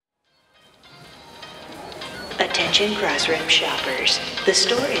Attention Crossrip shoppers, the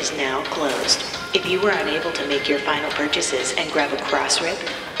store is now closed. If you were unable to make your final purchases and grab a Crossrip,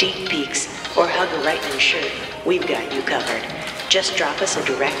 Deep Peaks, or hug a Reitman shirt, we've got you covered. Just drop us a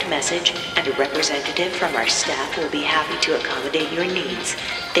direct message and a representative from our staff will be happy to accommodate your needs.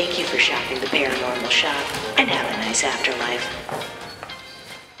 Thank you for shopping the Paranormal Shop, and have a nice afterlife.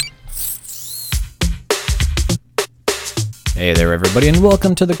 Hey there, everybody, and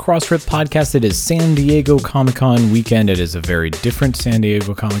welcome to the Crossrip podcast. It is San Diego Comic-Con weekend. It is a very different San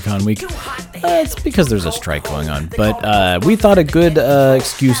Diego Comic-Con week. It's because there's a strike going on, but we thought a good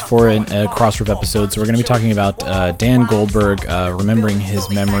excuse for a Crossrip episode, so we're going to be talking about Dan Goldberg, remembering his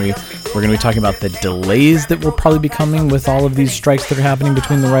memory. We're going to be talking about the delays that will probably be coming with all of these strikes that are happening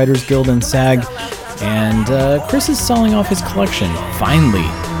between the Writers Guild and SAG, and Chris is selling off his collection, finally.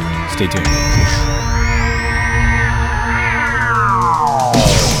 Stay tuned.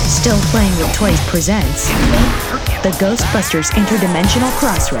 Still Playing with Toys presents the Ghostbusters Interdimensional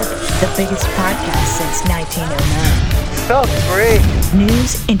Crossrip, the biggest podcast since 1909. So free.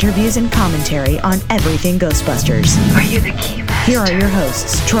 News, interviews, and commentary on everything Ghostbusters. Are you the key master? Here are your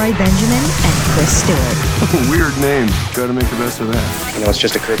hosts, Troy Benjamin and Chris Stewart. Weird name. Gotta make the best of that. You know, it's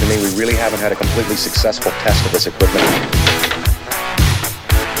just occurred to me, we really haven't had a completely successful test of this equipment.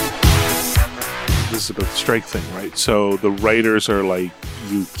 This is about the strike thing, right? So the writers are like,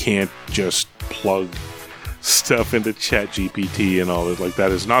 you can't just plug stuff into ChatGPT and all that. Like, that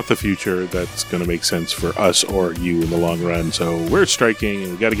is not the future that's going to make sense for us or you in the long run. So we're striking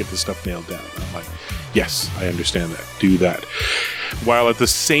and we got to get this stuff nailed down. And I'm like, yes, I understand that. Do that. While at the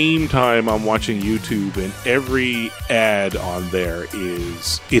same time, I'm watching YouTube and every ad on there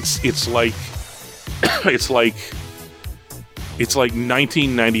is it's like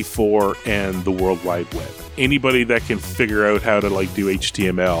 1994 and the World Wide Web. Anybody that can figure out how to like do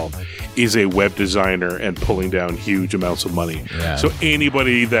HTML is a web designer and pulling down huge amounts of money. Yeah. So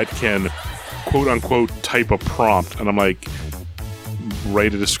anybody that can quote unquote type a prompt, and I'm like,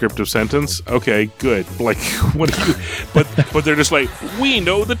 write a descriptive sentence. Okay, good. Like, what do you? But they're just like, we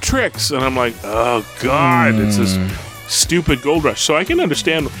know the tricks, and I'm like, oh god, it's this stupid gold rush. So I can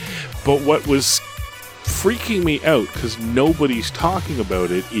understand, but what was freaking me out, because nobody's talking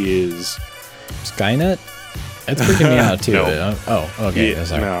about it, is Skynet? It's freaking me out too. No. Oh, okay. Yeah,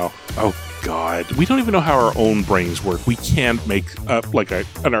 no. Oh god, we don't even know how our own brains work. We can't make up like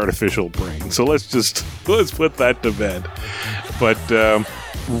an artificial brain. So let's put that to bed. But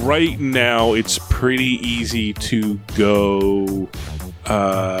right now, it's pretty easy to go.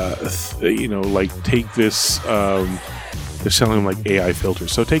 Like take this. They're selling them like AI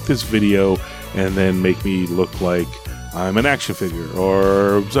filters. So take this video and then make me look like I'm an action figure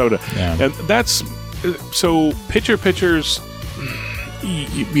or soda. Yeah. And that's so pictures.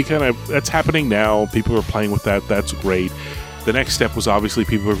 You kind of, that's happening now. People are playing with that. That's great. The next step was obviously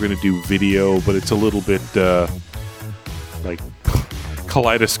people are going to do video, but it's a little bit like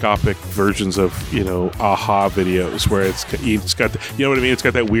kaleidoscopic versions of aha videos where it's got you know what I mean. It's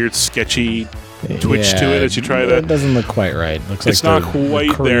got that weird sketchy twitch to it as you try to. It doesn't look quite right. Looks it's like not the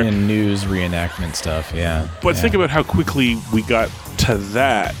quite Korean there. News reenactment stuff. Yeah. But think about how quickly we got to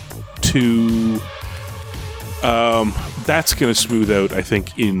that. That's going to smooth out, I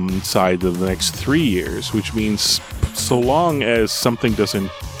think, inside of the next 3 years, which means so long as something doesn't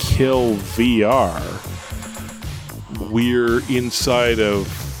kill VR, we're inside of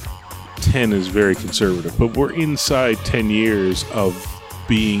 10 is very conservative, but we're inside 10 years of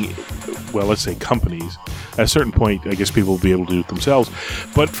being, well, let's say companies. At a certain point, I guess people will be able to do it themselves.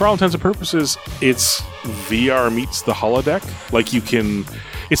 But for all intents and purposes, it's VR meets the holodeck. Like, you can...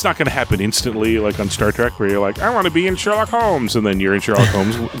 It's not going to happen instantly, like on Star Trek, where you're like, I want to be in Sherlock Holmes, and then you're in Sherlock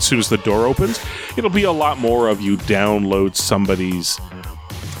Holmes as soon as the door opens. It'll be a lot more of you download somebody's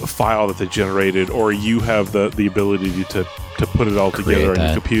file that they generated, or you have the ability to put it all together on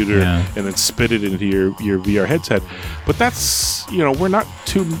your computer and then spit it into your VR headset. But that's, we're not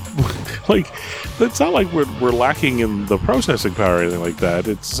too, like, it's not like we're lacking in the processing power or anything like that.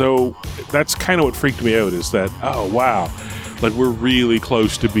 That's kind of what freaked me out, is that, oh, wow. Like, we're really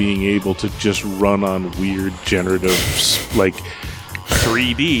close to being able to just run on weird generative, like,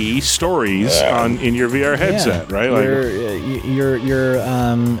 3D stories in your VR headset, right? Like, you're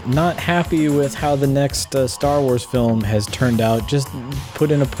not happy with how the next Star Wars film has turned out. Just put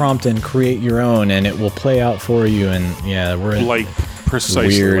in a prompt and create your own, and it will play out for you. And we're in like precisely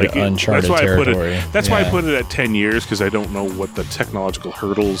weird, like uncharted that's why territory. That's why I put it at 10 years, because I don't know what the technological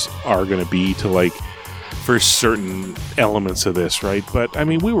hurdles are going to be to like. For certain elements of this, right? But I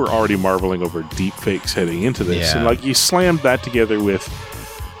mean, we were already marveling over deepfakes heading into this, and like you slammed that together with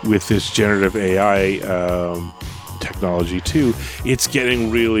this generative AI technology too. It's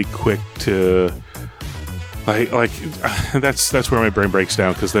getting really quick to like that's where my brain breaks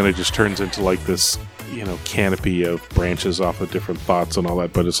down, because then it just turns into like this, you know, canopy of branches off of different thoughts and all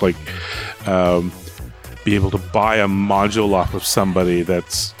that. But it's like be able to buy a module off of somebody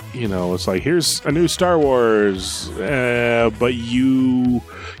that's, you know, it's like, here's a new Star Wars, but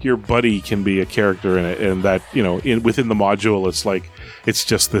your buddy can be a character in it, and that, you know, within the module, it's like, it's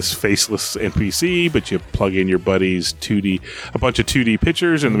just this faceless NPC, but you plug in your buddy's a bunch of 2D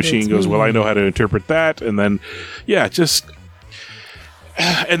pictures, and the machine goes, well, I know how to interpret that, and then, yeah, just,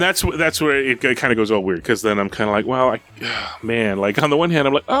 and that's where it kind of goes all weird, because then I'm kind of like, well, man, like on the one hand,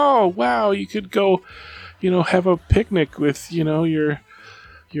 I'm like, oh wow, you could go, you know, have a picnic with, you know, your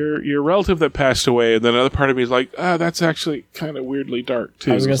relative that passed away, and then another part of me is like, that's actually kind of weirdly dark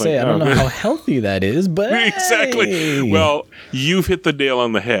too. I was gonna say, I don't know how healthy that is, but exactly. Hey. Well, you've hit the nail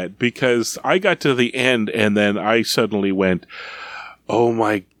on the head, because I got to the end and then I suddenly went, oh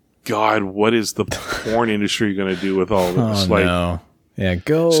my god, what is the porn industry going to do with all this? Oh, no. Yeah,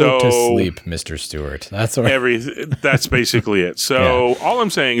 go to sleep, Mr. Stewart. That's that's basically it. So all I'm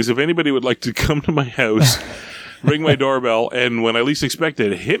saying is, if anybody would like to come to my house, ring my doorbell, and when I least expect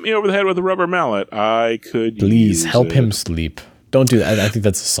it, hit me over the head with a rubber mallet, I could please help him sleep. Don't do that. I think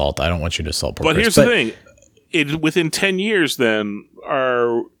that's assault. I don't want you to assault poor But here's the thing. Within 10 years, then,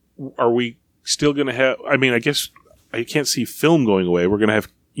 are we still going to have... I mean, I guess I can't see film going away. We're going to have,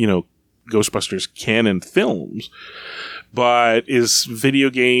 you know, Ghostbusters canon films. But is video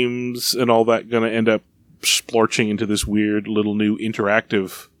games and all that going to end up splorching into this weird little new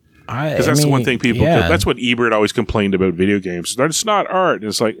interactive... Because that's the one thing people... Yeah. That's what Ebert always complained about video games. It's not art. And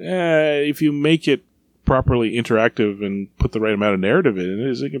it's like, if you make it properly interactive and put the right amount of narrative in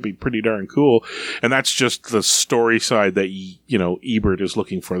it, it can be pretty darn cool. And that's just the story side that, you know, Ebert is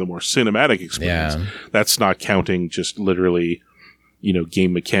looking for, the more cinematic experience. Yeah. That's not counting just literally, you know,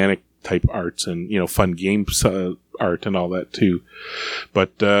 game mechanic type arts and, you know, fun game art and all that too.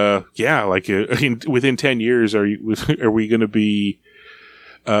 But yeah, like within 10 years, are we going to be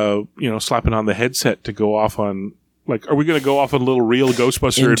you know, slapping on the headset to go off on, like, are we going to go off on little real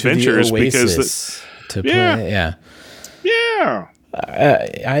Ghostbuster adventures? Because to play, yeah.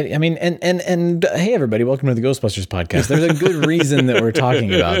 I mean, and hey, everybody, welcome to the Ghostbusters podcast. There's a good reason that we're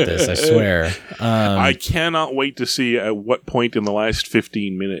talking about this, I swear. I cannot wait to see at what point in the last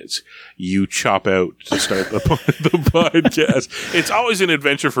 15 minutes you chop out to start the podcast. It's always an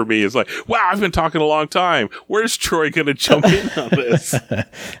adventure for me. It's like, wow, I've been talking a long time. Where's Troy going to jump in on this?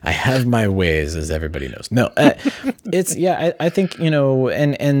 I have my ways, as everybody knows. No, it's, yeah, I think, you know,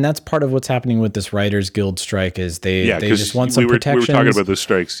 and that's part of what's happening with this Writers Guild strike is they just want some protection. We were talking about the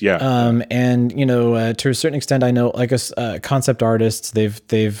strikes, yeah. And you know, to a certain extent, I know, like concept artists,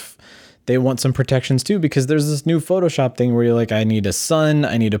 they want some protections too, because there's this new Photoshop thing where you're like, I need a sun,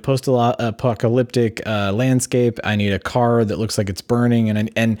 I need a post-apocalyptic landscape, I need a car that looks like it's burning,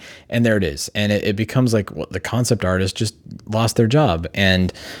 and there it is, and it becomes like the concept artist just lost their job,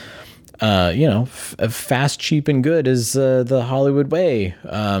 and you know, fast, cheap, and good is the Hollywood way.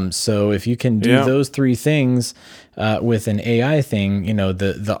 So if you can do those three things with an AI thing, you know,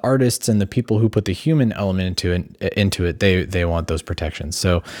 the artists and the people who put the human element into it, they want those protections.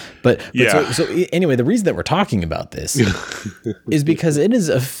 So anyway, the reason that we're talking about this is because it is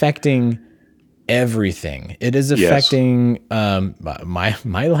affecting everything. It is affecting my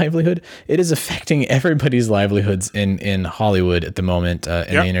livelihood. It is affecting everybody's livelihoods in Hollywood at the moment,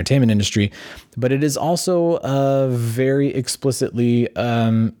 in the entertainment industry. But it is also very explicitly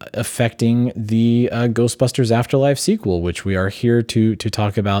affecting the Ghostbusters Afterlife sequel, which we are here to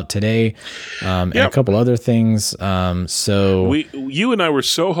talk about today, and a couple other things. So you and I were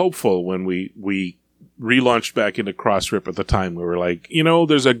so hopeful when we relaunched back into Crossrip at the time. We were like, you know,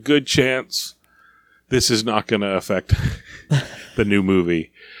 there's a good chance this is not going to affect the new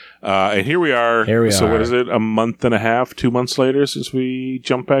movie. And here we are. So what is it? A month and a half, 2 months later since we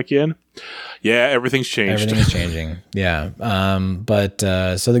jumped back in? Yeah, everything's changed. Everything is changing. Yeah. But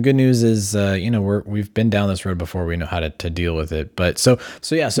so the good news is, you know, we've been down this road before. We know how to deal with it. But so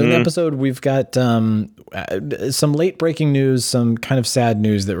in the episode, we've got some late breaking news, some kind of sad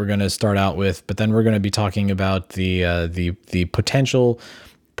news that we're going to start out with. But then we're going to be talking about the potential,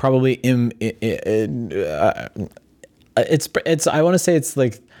 probably it's I want to say it's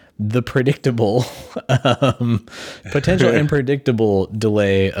like the predictable potential unpredictable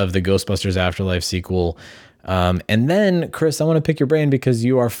delay of the Ghostbusters Afterlife sequel. And then, Chris, I want to pick your brain because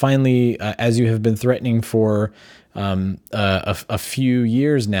you are finally, as you have been threatening for a few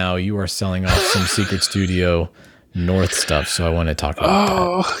years now, you are selling off some secret studio North stuff, so I want to talk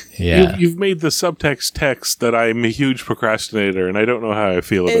about that. Yeah. You've made the subtext text that I'm a huge procrastinator, and I don't know how I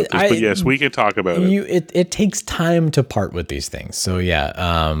feel about this. But yes, we can talk about it. It takes time to part with these things. So yeah.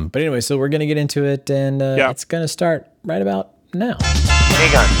 But anyway, so we're going to get into it, and it's going to start right about now.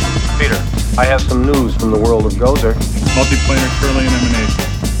 Egon, Peter, I have some news from the world of Gozer. Multiplanar curling and emanation.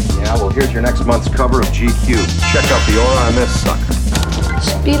 Yeah, well, here's your next month's cover of GQ. Check out the aura on this sucker.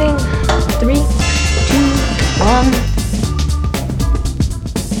 Speeding. 3, 2, 1.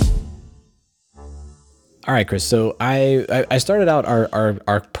 All right, Chris. So I started out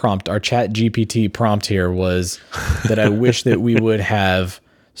our prompt, our Chat GPT prompt here was that I wish that we would have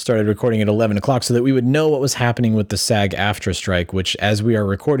started recording at 11 o'clock so that we would know what was happening with the SAG-AFTRA strike, which, as we are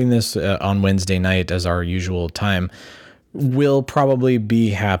recording this on Wednesday night as our usual time, will probably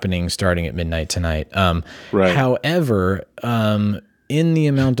be happening starting at midnight tonight. Right. However, in the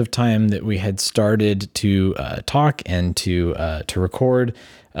amount of time that we had started to talk and to record,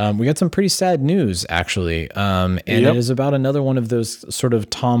 we got some pretty sad news, actually. And it is about another one of those sort of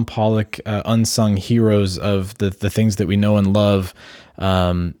Tom Pollock unsung heroes of the things that we know and love.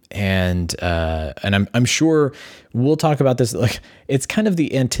 And I'm sure we'll talk about this. Like, it's kind of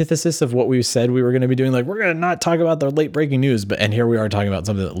the antithesis of what we said we were going to be doing. Like, we're going to not talk about the late breaking news, and here we are talking about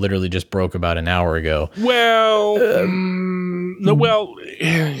something that literally just broke about an hour ago. Well,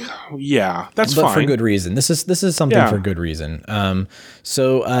 yeah, that's fine. But for good reason. This is something for good reason.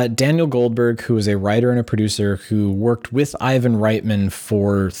 So Daniel Goldberg, who is a writer and a producer who worked with Ivan Reitman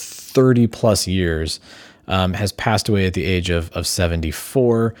for 30 plus years, has passed away at the age of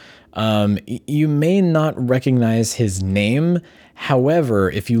 74. You may not recognize his name. However,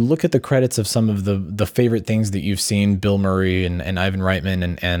 if you look at the credits of some of the favorite things that you've seen Bill Murray and Ivan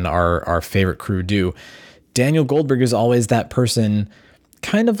Reitman and our favorite crew do, Daniel Goldberg is always that person,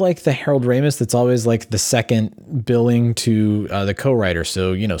 kind of like the Harold Ramis that's always like the second billing to the co-writer.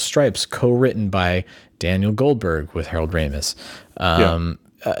 So, Stripes, co-written by Daniel Goldberg with Harold Ramis.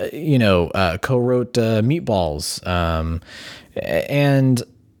 Co-wrote Meatballs,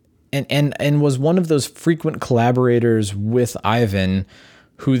 and was one of those frequent collaborators with Ivan,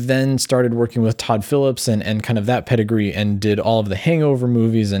 who then started working with Todd Phillips and kind of that pedigree, and did all of the Hangover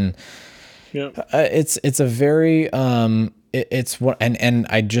movies. And it's a very it's what and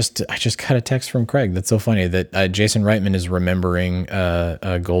I just got a text from Craig that's so funny that Jason Reitman is remembering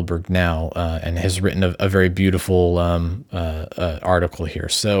Goldberg now and has written a very beautiful article here.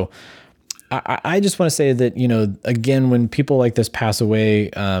 So I just want to say that, again, when people like this pass away,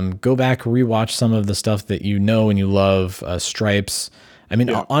 go back, rewatch some of the stuff that you know and you love. Stripes. I mean,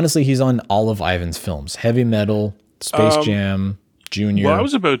 honestly, he's on all of Ivan's films: Heavy Metal, Space Jam, Junior. Well, I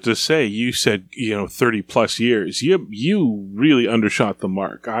was about to say, you said 30 plus years. You really undershot the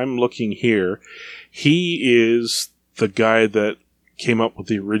mark. I'm looking here. He is the guy that came up with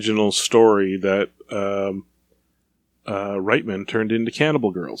the original story that Reitman turned into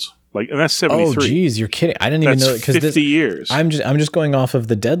Cannibal Girls. And that's 73. Oh, geez, you're kidding! I didn't even know because 50 years. I'm just going off of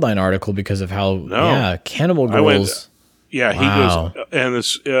the Deadline article because of how Cannibal Girls. He goes, and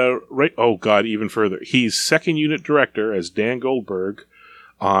this right. Oh God, even further. He's second unit director as Dan Goldberg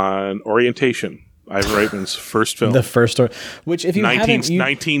on Orientation, Ivan Reitman's first film. The first story, which if you haven't,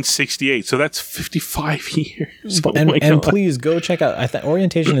 1968. So that's 55 years. And please go check out.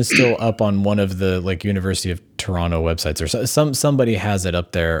 Orientation is still up on one of the University of Toronto websites, or somebody has it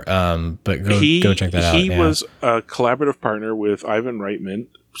up there. But go check that out. He was a collaborative partner with Ivan Reitman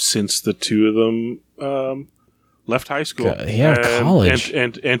since the two of them left high school. College.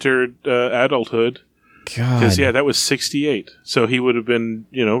 And entered adulthood. God. Because, that was 68. So he would have been,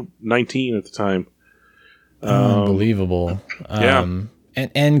 19 at the time. Unbelievable.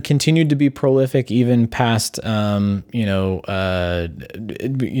 And continued to be prolific even past, even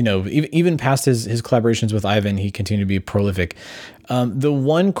past his collaborations with Ivan, he continued to be prolific. The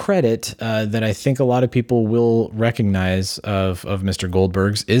one credit that I think a lot of people will recognize of Mr.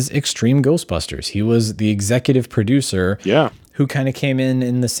 Goldberg's is Extreme Ghostbusters. He was the executive producer. Yeah. Who kind of came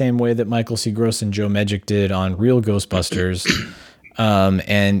in the same way that Michael C. Gross and Joe Medjick did on Real Ghostbusters,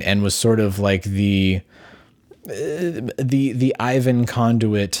 and was sort of like the Ivan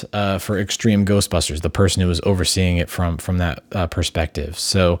conduit for Extreme Ghostbusters, the person who was overseeing it from that perspective.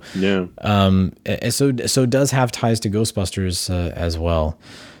 So so does have ties to Ghostbusters as well.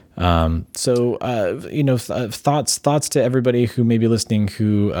 Thoughts to everybody who may be listening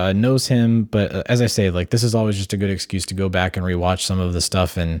who knows him, but as I say, this is always just a good excuse to go back and rewatch some of the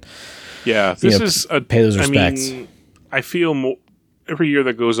stuff and pay those respects. I feel every year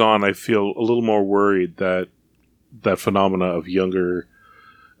that goes on, I feel a little more worried that phenomena of younger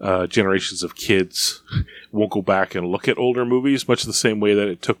generations of kids won't go back and look at older movies, much the same way that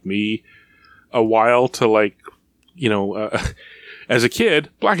it took me a while to, like, as a kid,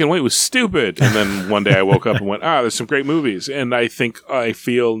 black and white was stupid. And then one day I woke up and went, there's some great movies. And I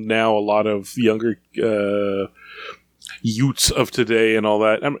feel now a lot of younger youths of today and all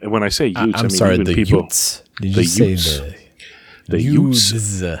that. When I say youths, I mean sorry, even the people. Youths. Did you say the youths?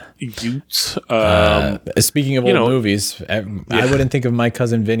 Youths. Speaking of old movies, I wouldn't think of My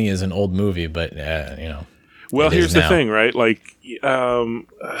Cousin Vinny as an old movie, but Well, here's the thing, right? Like, and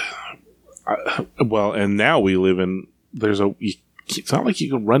now we live in. It's not like you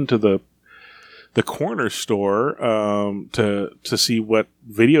can run to the corner store to see what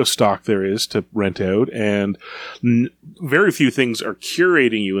video stock there is to rent out, and very few things are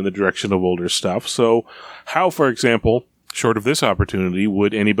curating you in the direction of older stuff. So, how, for example, short of this opportunity,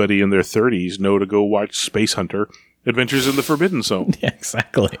 would anybody in their 30s know to go watch Space Hunter: Adventures in the Forbidden Zone? Yeah,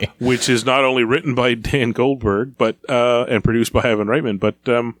 exactly. Which is not only written by Dan Goldberg, but and produced by Ivan Reitman, but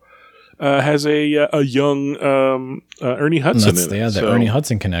has a young Ernie Hudson in it. Yeah, the Ernie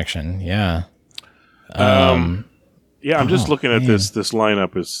Hudson connection. Yeah. I'm just looking at this. This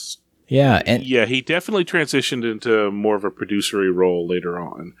lineup is. Yeah, he definitely transitioned into more of a producery role later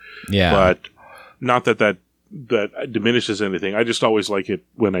on. Yeah, but not that diminishes anything. I just always like it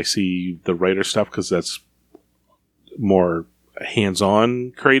when I see the writer stuff, because that's more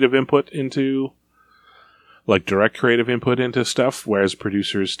hands-on creative input into. Like direct creative input into stuff, whereas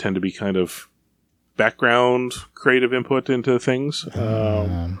producers tend to be kind of background creative input into things.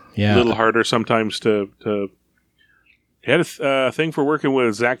 A little harder sometimes to. He had a thing for working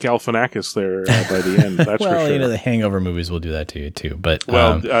with Zach Galifianakis there by the end. That's well, for sure. The Hangover movies will do that to you too. But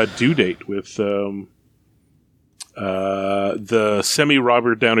Due Date with the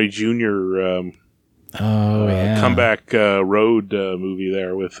semi-Robert Downey Jr. Comeback Road movie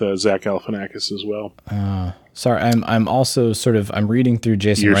there with Zach Galifianakis as well. Sorry, I'm also I'm reading through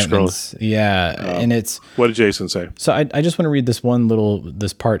Jason Reitman's. And it's. What did Jason say? So I just want to read this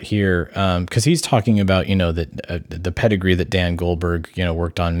part here, because he's talking about that the pedigree that Dan Goldberg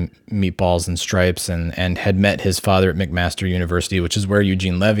worked on Meatballs and Stripes and had met his father at McMaster University, which is where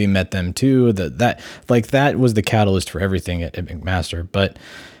Eugene Levy met them too. That was the catalyst for everything at McMaster, but.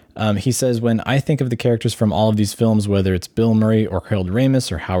 He says, when I think of the characters from all of these films, whether it's Bill Murray or Harold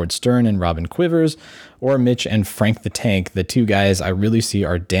Ramis or Howard Stern and Robin Quivers or Mitch and Frank the Tank, the two guys I really see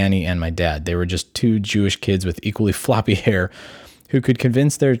are Danny and my dad. They were just two Jewish kids with equally floppy hair who could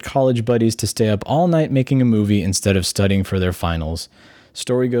convince their college buddies to stay up all night making a movie instead of studying for their finals.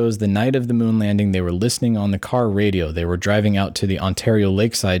 Story goes, the night of the moon landing, they were listening on the car radio. They were driving out to the Ontario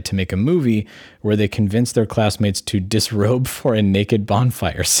lakeside to make a movie where they convinced their classmates to disrobe for a naked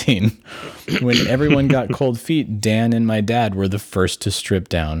bonfire scene. When everyone got cold feet, Dan and my dad were the first to strip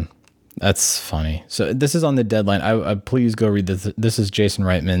down. That's funny. So this is on the Deadline. I please go read this. This is Jason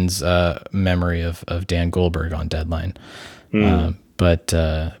Reitman's memory of Dan Goldberg on Deadline. But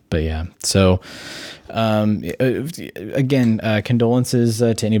yeah. So again, condolences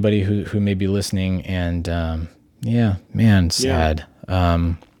to anybody who may be listening. And sad.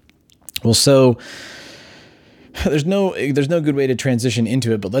 Yeah. So there's no good way to transition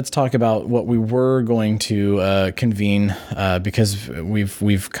into it, but let's talk about what we were going to convene, because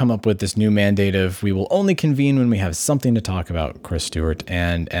we've come up with this new mandate of we will only convene when we have something to talk about, Chris Stewart,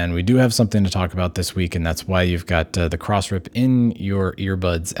 and we do have something to talk about this week, and that's why you've got the Crossrip in your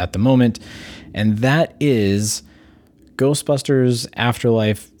earbuds at the moment, and that is Ghostbusters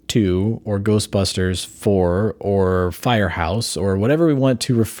Afterlife 2 or Ghostbusters 4 or Firehouse or whatever we want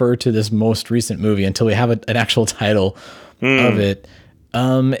to refer to this most recent movie until we have an actual title of it.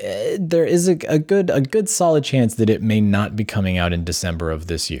 There is a good solid chance that it may not be coming out in December of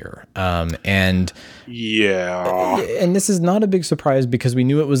this year. And this is not a big surprise because we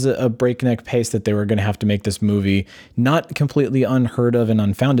knew it was a breakneck pace that they were going to have to make this movie, not completely unheard of and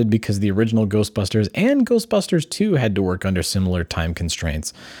unfounded because the original Ghostbusters and Ghostbusters 2 had to work under similar time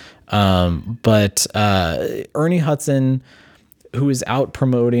constraints. But Ernie Hudson, who is out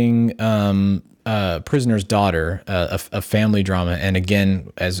promoting Prisoner's Daughter, a family drama. And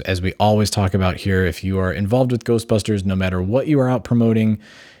again, as we always talk about here, if you are involved with Ghostbusters, no matter what you are out promoting,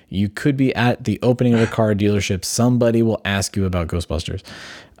 you could be at the opening of a car dealership. Somebody will ask you about Ghostbusters.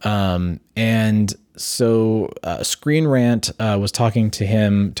 And so Screen Rant was talking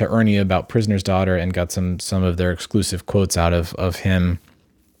to Ernie about Prisoner's Daughter and got some of their exclusive quotes out of him.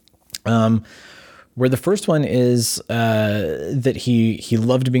 Where the first one is that he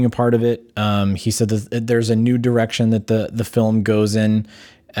loved being a part of it. He said that there's a new direction that the film goes in,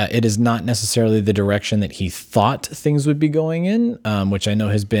 It is not necessarily the direction that he thought things would be going in, which I know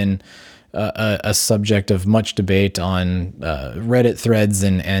has been a subject of much debate on Reddit threads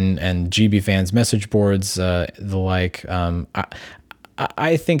and GB fans message boards, the like.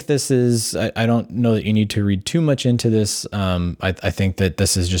 I think this is, I don't know that you need to read too much into this. I think that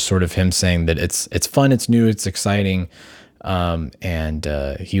this is just sort of him saying that it's fun, it's new, it's exciting. And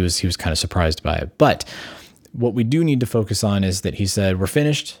he was kind of surprised by it. But what we do need to focus on is that he said, we're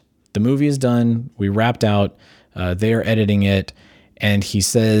finished. The movie is done. We wrapped out. They are editing it. And he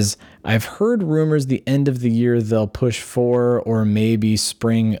says, I've heard rumors the end of the year they'll push for, or maybe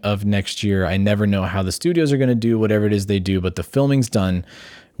spring of next year. I never know how the studios are going to do whatever it is they do, but the filming's done,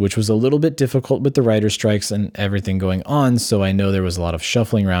 which was a little bit difficult with the writer's strikes and everything going on. So I know there was a lot of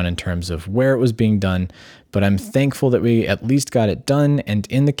shuffling around in terms of where it was being done, but I'm thankful that we at least got it done and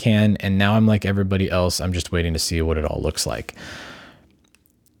in the can. And now I'm like everybody else. I'm just waiting to see what it all looks like.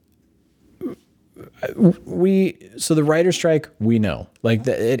 So the writer's strike, we know, like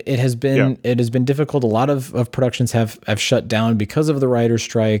it has been difficult. A lot of productions have shut down because of the writer's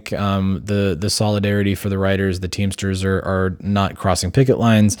strike. The solidarity for the writers, the Teamsters are not crossing picket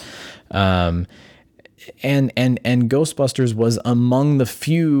lines. And Ghostbusters was among the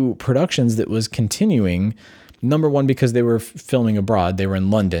few productions that was continuing. Number one, because they were filming abroad. They were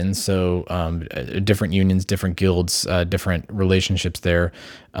in London, so different unions, different guilds, different relationships there.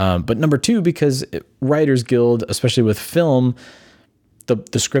 But number two, because Writers Guild, especially with film,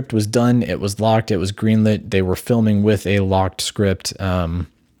 the script was done, it was locked, it was greenlit. They were filming with a locked script.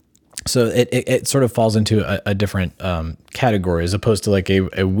 So it sort of falls into a different category as opposed to like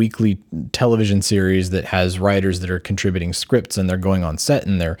a weekly television series that has writers that are contributing scripts and they're going on set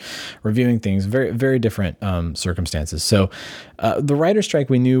and they're reviewing things. Very, very different circumstances. So the writer's strike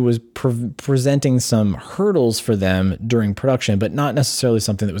we knew was presenting some hurdles for them during production, but not necessarily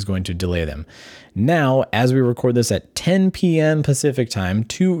something that was going to delay them. Now, as we record this at 10 p.m. Pacific time,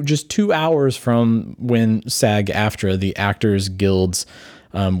 just 2 hours from when SAG-AFTRA, the Actors Guild's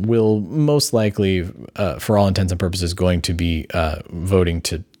will most likely, for all intents and purposes, going to be voting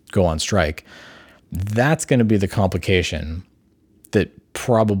to go on strike. That's going to be the complication that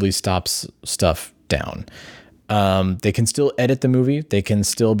probably stops stuff down. They can still edit the movie. They can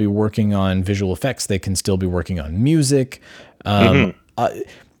still be working on visual effects. They can still be working on music.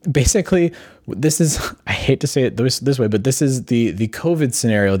 Basically, this is, I hate to say it this way, but this is the COVID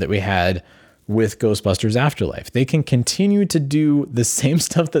scenario that we had with Ghostbusters Afterlife. They can continue to do the same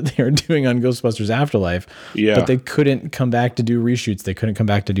stuff that they were doing on Ghostbusters Afterlife, but they couldn't come back to do reshoots. They couldn't come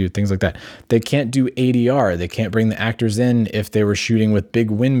back to do things like that. They can't do ADR. They can't bring the actors in if they were shooting with big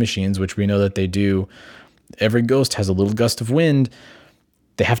wind machines, which we know that they do. Every ghost has a little gust of wind.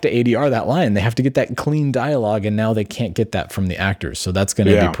 They have to ADR that line. They have to get that clean dialogue, and now they can't get that from the actors. So that's going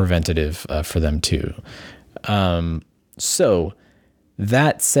to be preventative for them too. So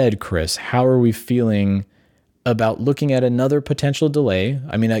that said, Chris, how are we feeling about looking at another potential delay?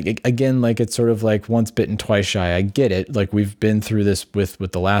 I mean, again, like it's sort of like once bitten, twice shy. I get it. Like we've been through this with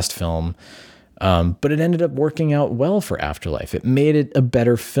the last film, but it ended up working out well for Afterlife. It made it a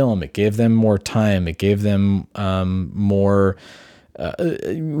better film. It gave them more time. It gave them more.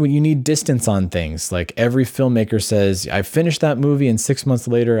 When you need distance on things, like every filmmaker says, I finished that movie and 6 months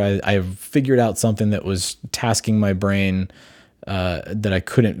later, I figured out something that was tasking my brain that I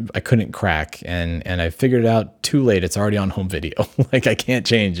couldn't crack, and I figured it out too late. It's already on home video. Like I can't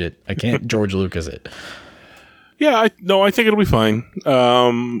change it. I can't George Lucas it. Yeah, I think it'll be fine.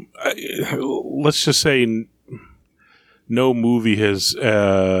 Let's just say no movie has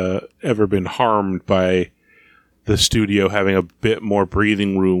ever been harmed by the studio having a bit more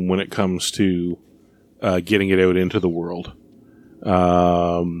breathing room when it comes to getting it out into the world.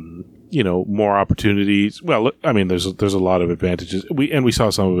 More opportunities. Well, I mean, there's a lot of advantages. We saw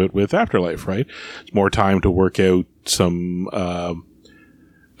some of it with Afterlife, right? It's more time to work out some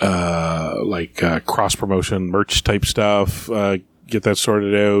cross promotion, merch type stuff. Get that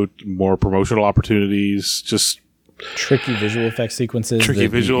sorted out. More promotional opportunities. Just tricky visual effects sequences.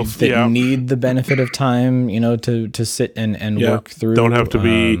 That need the benefit of time, to sit and work through. Don't have to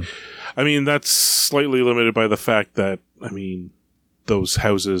be. I mean, that's slightly limited by the fact that those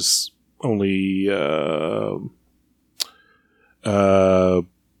houses only have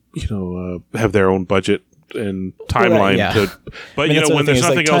their own budget and timeline but when there's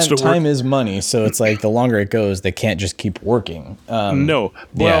nothing else to work, time is money, so it's like the longer it goes, they can't just keep working.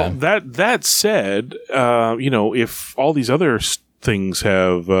 That said, if all these other things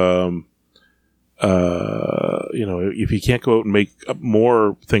have if you can't go out and make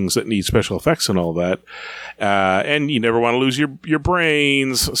more things that need special effects and all that, and you never want to lose your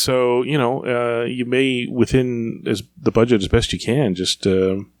brains, so you may, within the budget as best you can, just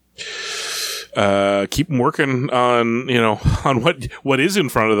keep working on on what is in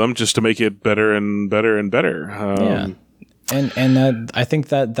front of them, just to make it better and better and better. And that, I think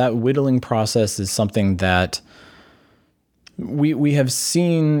that whittling process is something that we have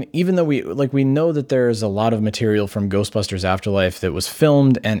seen, even though we know that there's a lot of material from Ghostbusters Afterlife that was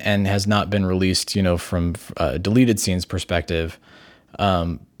filmed and has not been released, from deleted scenes perspective.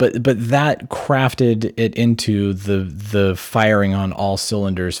 But that crafted it into the firing on all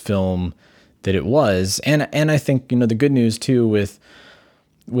cylinders film that it was. And I think, the good news too with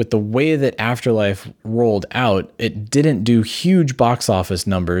the way that Afterlife rolled out, it didn't do huge box office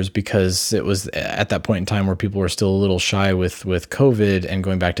numbers because it was at that point in time where people were still a little shy with COVID and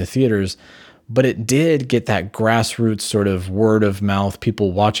going back to theaters. But it did get that grassroots sort of word of mouth,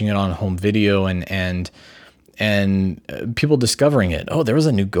 people watching it on home video and people discovering it. Oh, there was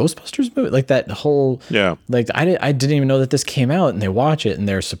a new Ghostbusters movie, like that whole, like I didn't even know that this came out, and they watch it and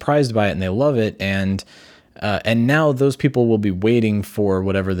they're surprised by it and they love it. And now those people will be waiting for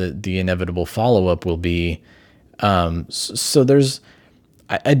whatever the inevitable follow-up will be. So there's,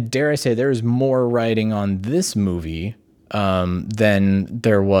 I dare I say, there's more riding on this movie than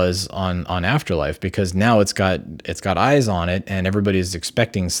there was on Afterlife, because now it's got eyes on it and everybody's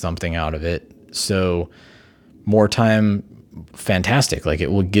expecting something out of it. So more time, fantastic. Like,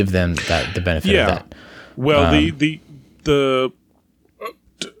 it will give them the benefit of that. Well,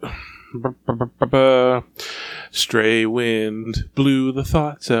 stray wind blew the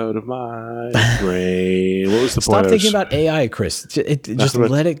thoughts out of my brain. What was the point? Stop thinking about AI, Chris. Just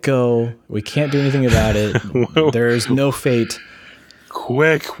let it go. We can't do anything about it. There's no fate.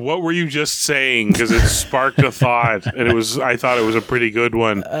 Quick, what were you just saying? Because it sparked a thought, and I thought it was a pretty good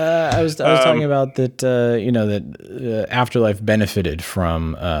one. I was talking about that. That Afterlife benefited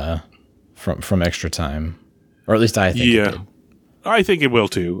from extra time, or at least I think it did. I think it will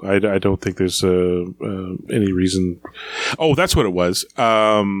too. I don't think there's any reason. Oh, that's what it was.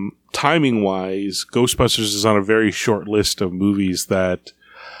 Timing wise, Ghostbusters is on a very short list of movies that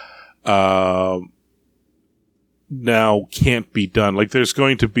now can't be done. Like, there's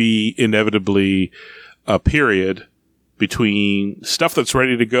going to be inevitably a period between stuff that's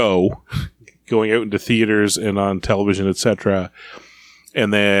ready to go, going out into theaters and on television, etc.,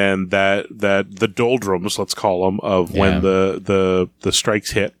 and then the doldrums, let's call them, of when the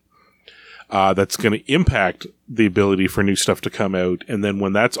strikes hit, that's going to impact the ability for new stuff to come out. And then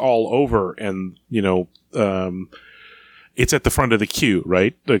when that's all over, and it's at the front of the queue,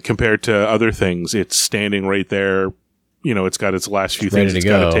 right? Compared to other things, it's standing right there. It's got its last few things it's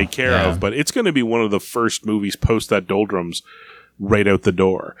got to take care of, but it's going to be one of the first movies post that doldrums right out the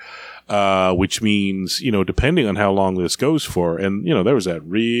door. Which means, depending on how long this goes for, and, there was that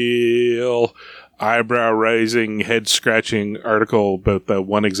real eyebrow-raising, head-scratching article about the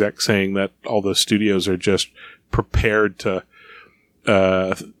one exec saying that all the studios are just prepared to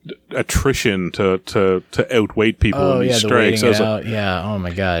attrition to outweight people in these strikes. Oh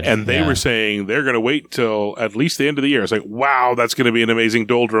my God. And they were saying they're going to wait till at least the end of the year. It's like, wow, that's going to be an amazing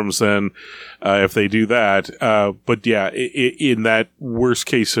doldrums then if they do that. But yeah, in that worst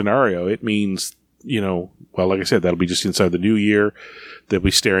case scenario, it means, well, like I said, that'll be just inside the new year. They'll be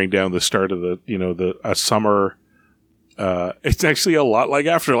staring down the start of a summer. It's actually a lot like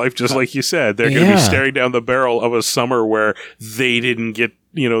Afterlife, just like you said. They're going to be staring down the barrel of a summer where they didn't get,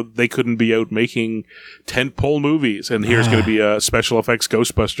 they couldn't be out making tentpole movies. And here's going to be a special effects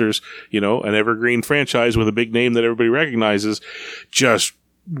Ghostbusters, an evergreen franchise with a big name that everybody recognizes, just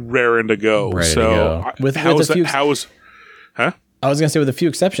raring to go. I was going to say, with a few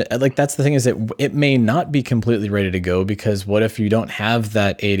exceptions, like, that's the thing, is that it may not be completely ready to go, because what if you don't have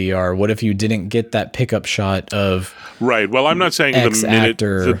that ADR? What if you didn't get that pickup shot of right? Well, I'm not saying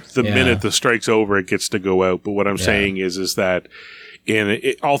the minute the strike's over, it gets to go out. But what I'm saying is that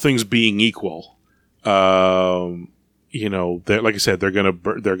all things being equal, like I said, they're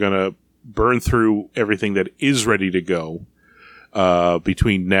gonna burn through everything that is ready to go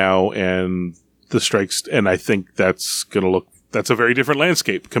between now and the strikes, and I think that's a very different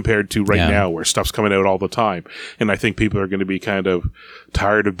landscape compared to right now, where stuff's coming out all the time. And I think people are going to be kind of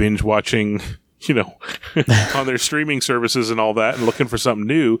tired of binge watching, on their streaming services and all that, and looking for something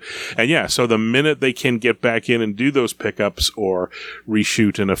new. And so the minute they can get back in and do those pickups or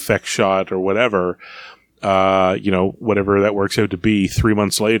reshoot an effect shot or whatever, whatever that works out to be, 3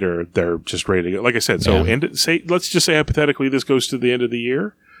 months later, they're just ready to go. Like I said, let's just say hypothetically this goes to the end of the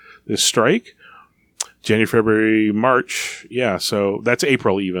year, this strike. January, February, March. Yeah, so that's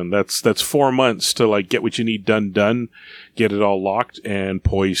April even. That's 4 months to like get what you need done, get it all locked and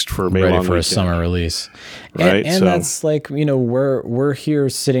poised for May ready long for weekend. a summer release. Right. And so that's like, we're here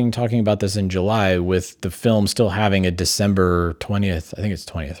sitting talking about this in July with the film still having a December 20th. I think it's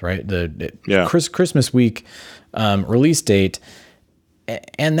 20th, right? Christmas week release date.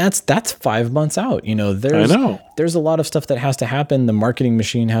 And that's 5 months out. There's a lot of stuff that has to happen. The marketing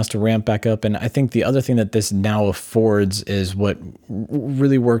machine has to ramp back up. And I think the other thing that this now affords is what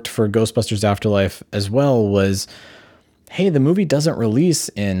really worked for Ghostbusters Afterlife as well was, hey, the movie doesn't release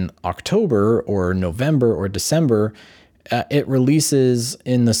in October or November or December. It releases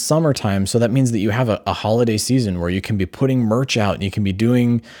in the summertime. So that means that you have a holiday season where you can be putting merch out and you can be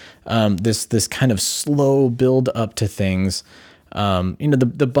doing this kind of slow build up to things.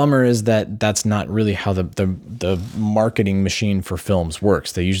 The bummer is that that's not really how the marketing machine for films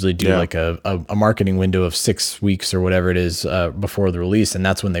works. They usually do like a marketing window of 6 weeks or whatever it is before the release, and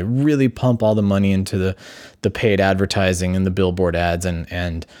that's when they really pump all the money into the paid advertising and the billboard ads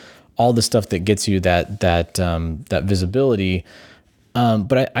and all the stuff that gets you that visibility.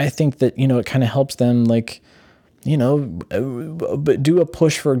 But I think that it kind of helps them but do a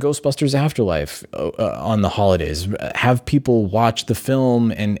push for Ghostbusters Afterlife on the holidays. Have people watch the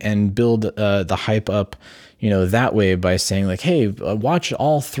film and build the hype up, that way by saying like, hey, watch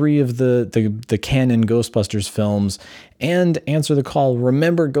all 3 of the canon Ghostbusters films and answer the call.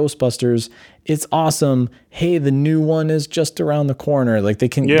 Remember Ghostbusters. It's awesome. Hey, the new one is just around the corner. Like they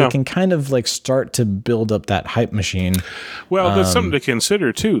can kind of like start to build up that hype machine. Well, that's something to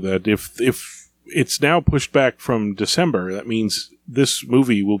consider too, that if it's now pushed back from December, that means this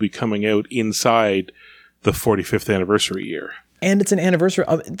movie will be coming out inside the 45th anniversary year. And it's an anniversary.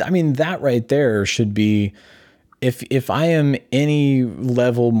 I mean, that right there should be, if I am any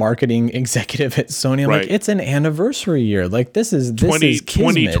level marketing executive at Sony, I'm like, it's an anniversary year. Like this is kismet.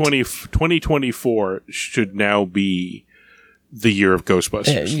 2024 should now be the year of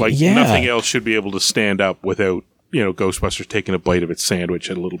Ghostbusters. Nothing else should be able to stand up without Ghostbusters taking a bite of its sandwich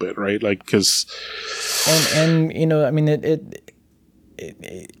a little bit, right? Like, because, and I mean,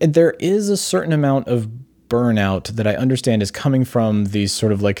 there is a certain amount of burnout that I understand is coming from these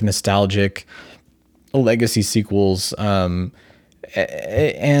sort of like nostalgic legacy sequels, but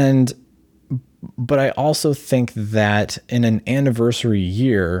I also think that in an anniversary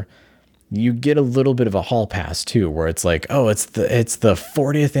year, you get a little bit of a hall pass too, where it's like, oh, it's the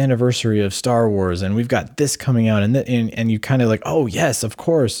 40th anniversary of Star Wars, and we've got this coming out, and you kind of like, oh yes, of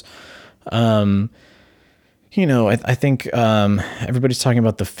course. I think everybody's talking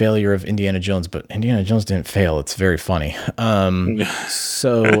about the failure of Indiana Jones, but Indiana Jones didn't fail. It's very funny. I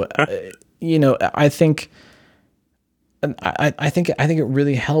think. I think it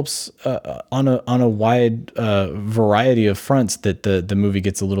really helps on a wide variety of fronts that the movie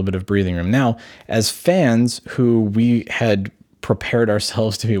gets a little bit of breathing room. Now, as fans who we had prepared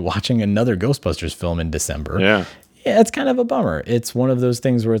ourselves to be watching another Ghostbusters film in December, it's kind of a bummer. It's one of those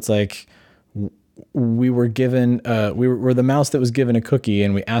things where it's like we were given we were the mouse that was given a cookie,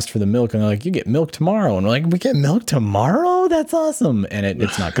 and we asked for the milk, and they're like, you get milk tomorrow, and we're like, we get milk tomorrow? That's awesome. And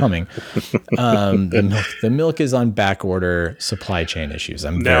it's not coming. The milk is on back order, supply chain issues.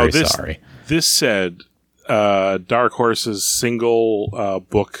 I'm very sorry. This said, Dark Horse's single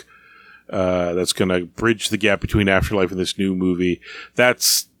book that's going to bridge the gap between Afterlife and this new movie,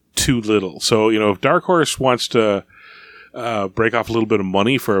 that's too little. So if Dark Horse wants to break off a little bit of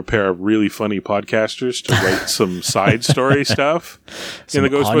money for a pair of really funny podcasters to write some side story stuff in the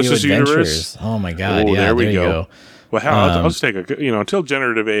Ghostbusters universe. Oh my God. Oh, yeah, there we go. Well, hell, I'll just take until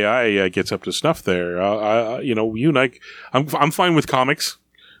generative AI gets up to snuff there. You and I'm fine with comics.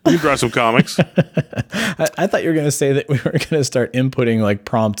 We can draw some comics. I thought you were going to say that we were going to start inputting like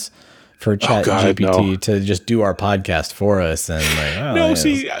prompts for ChatGPT to just do our podcast for us. And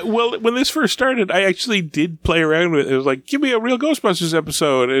when this first started, I actually did play around with it. It was like, give me a Real Ghostbusters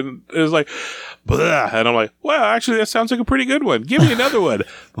episode. And it was like, blah. And I'm like, well, actually, that sounds like a pretty good one. Give me another one.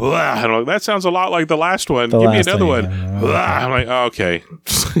 Blah. And I'm like, that sounds a lot like the last one. Give me another one. Blah. I'm like, oh, okay.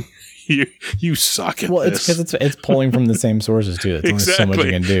 You suck at this. Well, it's because it's pulling from the same sources, too. It's only so much you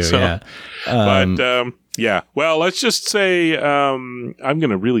can do. Yeah. Well, let's just say I'm going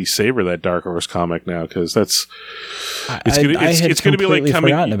to really savor that Dark Horse comic now, because it's going to be like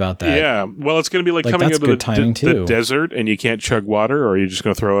coming. Forgotten about that. Yeah. Well, it's going to be like coming out of the desert, and you can't chug water, or you're just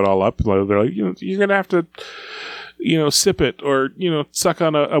going to throw it all up. They're like, you're going to have to, sip it, or suck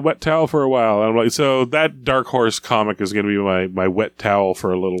on a wet towel for a while. And I'm like, so that Dark Horse comic is going to be my wet towel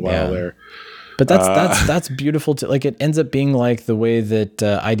for a little while there. But that's beautiful too. Like, it ends up being like the way that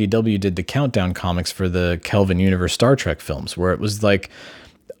IDW did the Countdown comics for the Kelvin Universe Star Trek films, where it was like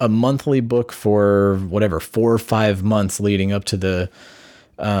a monthly book for whatever 4 or 5 months leading up to the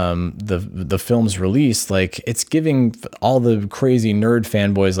film's release. Like, it's giving all the crazy nerd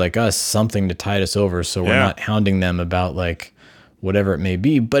fanboys like us something to tide us over, so we're not hounding them about like whatever it may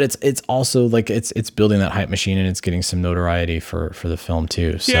be. But it's also like it's building that hype machine, and it's getting some notoriety for the film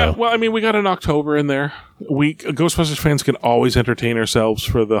too. So. Yeah, well, I mean, we got an October in there. Ghostbusters fans can always entertain ourselves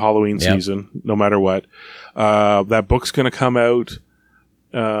for the Halloween season, no matter what. That book's going to come out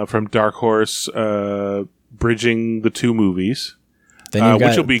from Dark Horse, bridging the 2 movies.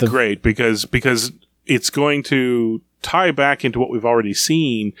 Which will be great because it's going to tie back into what we've already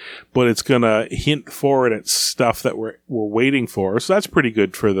seen, but it's going to hint forward at stuff that we're waiting for. So that's pretty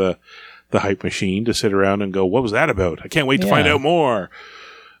good for the hype machine to sit around and go, what was that about? I can't wait to find out more.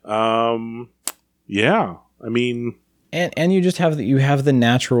 I mean, and you just have the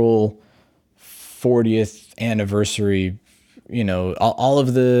natural 40th anniversary, all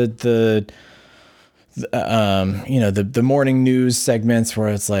of the morning news segments where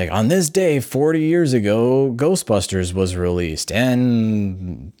it's like, on this day 40 years ago Ghostbusters was released,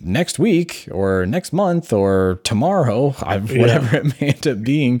 and next week or next month or tomorrow, whatever it may end up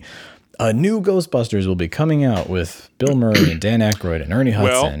being, a new Ghostbusters will be coming out with Bill Murray and Dan Aykroyd and Ernie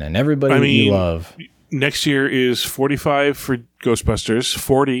Hudson and everybody you love. Next year is 45 for Ghostbusters,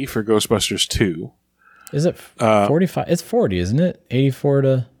 40 for Ghostbusters 2. Is it 45? It's 40, isn't it? 84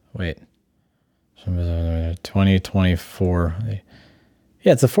 to... Wait. 2024.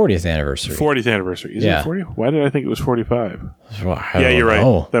 Yeah, it's the 40th anniversary. 40th anniversary. Is it 40? Why did I think it was 45? Well, you're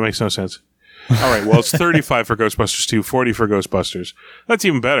right. That makes no sense. All right, well, it's 35 for Ghostbusters 2, 40 for Ghostbusters. That's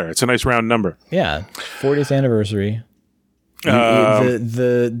even better. It's a nice round number. Yeah, 40th anniversary.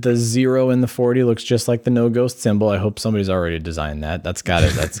 The 0 in the 40 looks just like the no ghost symbol. I hope somebody's already designed that. That's got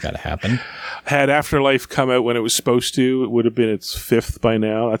to happen. Had Afterlife come out when it was supposed to, it would have been its 5th by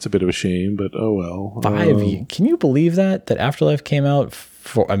now. That's a bit of a shame, but oh well. 5 years. Can you believe that Afterlife came out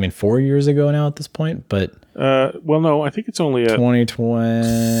 4 years ago now at this point? But well, no, I think it's only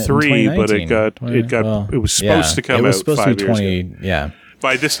 2023, but it was supposed to come out 5 years ago. Yeah.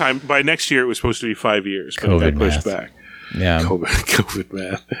 By next year, it was supposed to be 5 years, but COVID it got pushed math. back. Yeah, COVID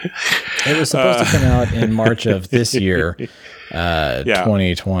math. It was supposed to come out in March of this year,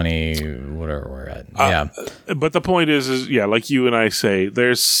 2020, whatever we're at. But the point is like you and I say,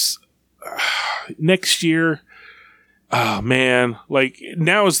 there's next year. Oh man, like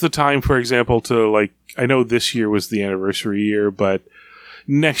now is the time, for example, to like. I know this year was the anniversary year, but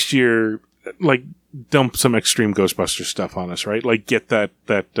next year, like, dump some Extreme Ghostbusters stuff on us, right? Like, get that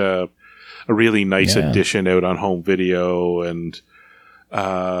a really nice edition out on home video and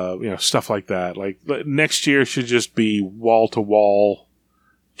stuff like that. Like, next year should just be wall to wall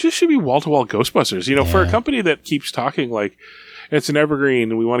Ghostbusters. For a company that keeps talking like it's an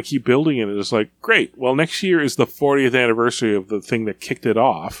evergreen and we want to keep building it, it's like, great. Well, next year is the 40th anniversary of the thing that kicked it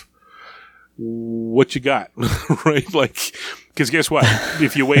off. What you got? Right? Like, because guess what?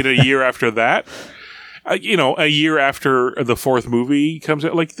 If you wait a year after that, a year after the 4th movie comes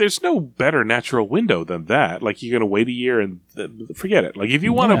out, like, there's no better natural window than that. Like, you're going to wait a year and forget it. Like, if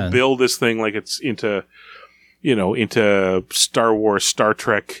you want to build this thing like it's into Star Wars, Star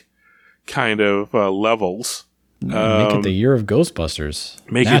Trek kind of levels. Make it the year of Ghostbusters.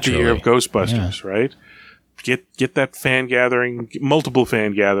 Make it the year of Ghostbusters, right? Get that fan gathering, multiple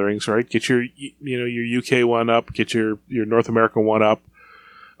fan gatherings, right? Get your your UK one up, get your North American one up.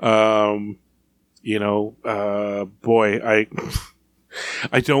 Boy,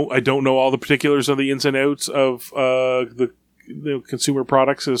 I don't know all the particulars of the ins and outs of the consumer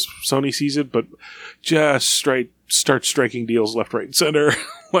products as Sony sees it, but just start striking deals left, right, and center.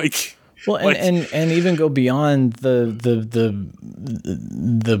 And even go beyond the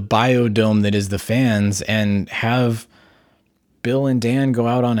biodome that is the fans, and have Bill and Dan go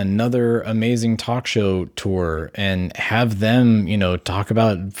out on another amazing talk show tour and have them, talk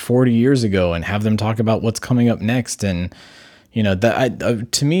about 40 years ago and have them talk about what's coming up next. And, to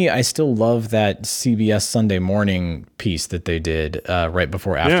me, I still love that CBS Sunday morning piece that they did right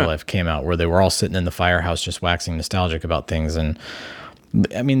before Afterlife came out, where they were all sitting in the Firehouse just waxing nostalgic about things. And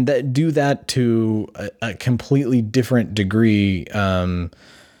I mean, do that to a completely different degree. Was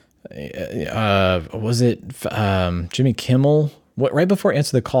it Jimmy Kimmel? Right before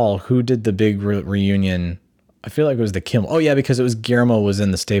Answer the Call, who did the big reunion? I feel like it was the Kimmel. Oh yeah, because it was Guillermo was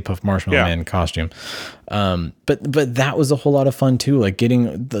in the Stay Puft Marshmallow Man costume. But that was a whole lot of fun too. Like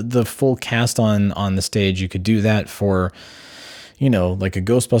getting the full cast on the stage. You could do that for, like a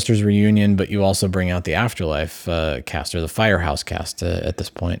Ghostbusters reunion, but you also bring out the Afterlife cast or the Firehouse cast at this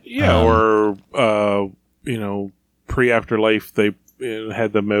point. Yeah, or pre-Afterlife, they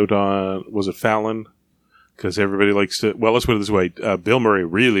had them out on, was it Fallon? Because everybody likes to, well, let's put it this way. Bill Murray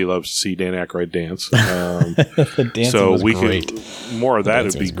really loves to see Dan Aykroyd dance. The dancing so was we great. could, more of that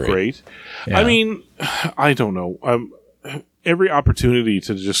would be great. Yeah. I mean, I don't know. Every opportunity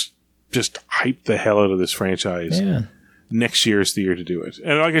to just hype the hell out of this franchise. Yeah. Next year is the year to do it.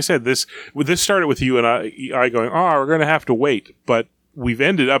 And like I said, this started with you and I going, we're going to have to wait. But we've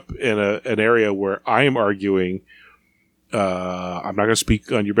ended up in an area where I am arguing, I'm not going to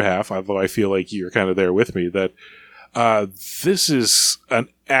speak on your behalf, although I feel like you're kind of there with me, that this is an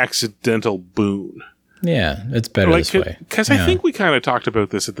accidental boon. Yeah, it's better this way. Because I think we kind of talked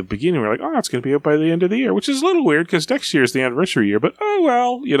about this at the beginning. We're like, it's going to be out by the end of the year, which is a little weird because next year is the anniversary year. But,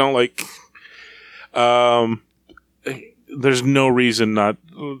 there's no reason not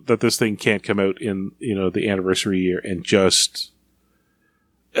that this thing can't come out in, the anniversary year and just...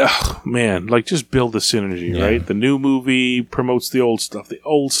 just build the synergy, right? The new movie promotes the old stuff. The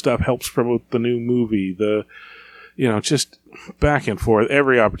old stuff helps promote the new movie. Just back and forth.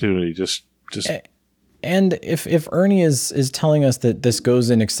 Every opportunity, just. And if Ernie is telling us that this goes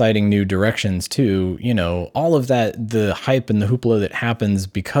in exciting new directions too, all of that, the hype and the hoopla that happens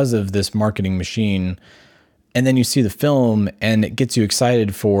because of this marketing machine, and then you see the film and it gets you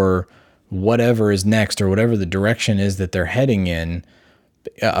excited for whatever is next or whatever the direction is that they're heading in.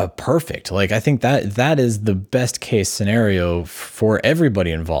 Perfect. I think that is the best case scenario for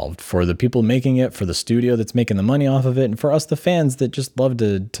everybody involved, for the people making it, for the studio that's making the money off of it, and for us, the fans that just love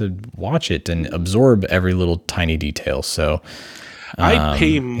to watch it and absorb every little tiny detail. So I'd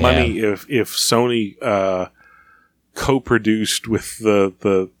pay money if Sony co-produced with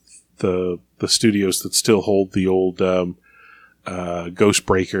the studios that still hold the old Ghost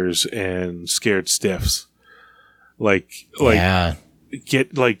Breakers and Scared Stiffs.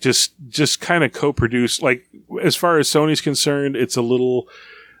 Get just kind of co-produce. As far as Sony's concerned, it's a little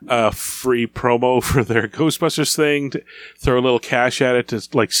free promo for their Ghostbusters thing, to throw a little cash at it to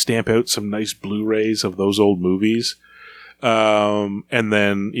stamp out some nice Blu-rays of those old movies, and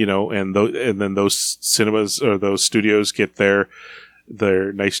then those cinemas or those studios get their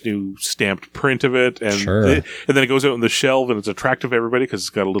nice new stamped print of it, and and then it goes out on the shelf and it's attractive to everybody because it's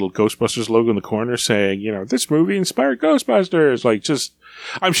got a little Ghostbusters logo in the corner saying, this movie inspired Ghostbusters.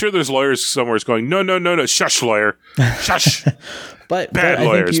 I'm sure there's lawyers somewhere going, no, shush, lawyer, shush. But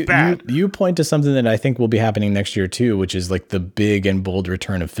lawyers, bad. You point to something that I think will be happening next year too, which is the big and bold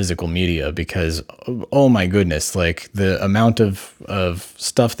return of physical media, because oh my goodness, the amount of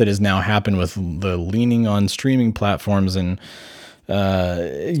stuff that has now happened with the leaning on streaming platforms and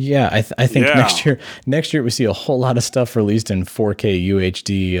I think next year we see a whole lot of stuff released in 4K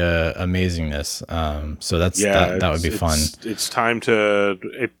UHD amazingness. So that would be fun. It's time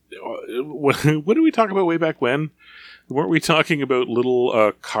to. What did we talk about way back when? Weren't we talking about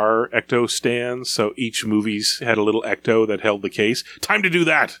little car ecto stands? So each movie's had a little ecto that held the case. Time to do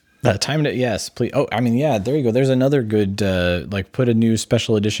that. Yes, please. Oh, there you go. There's another good, put a new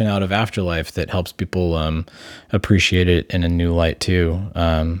special edition out of Afterlife that helps people appreciate it in a new light too.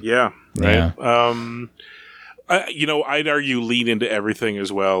 Right. Yeah. I'd argue lean into everything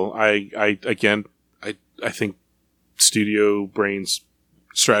as well. I think studio brains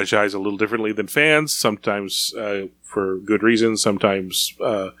strategize a little differently than fans. Sometimes for good reasons. Sometimes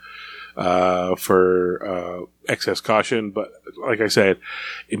for excess caution, but like I said,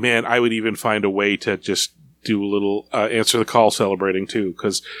 man, I would even find a way to just do a little answer the call celebrating too,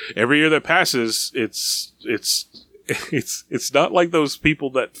 because every year that passes, it's not like those people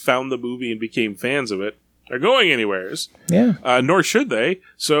that found the movie and became fans of it are going anywheres. Yeah. Nor should they.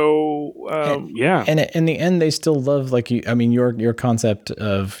 So And in the end, they still love your concept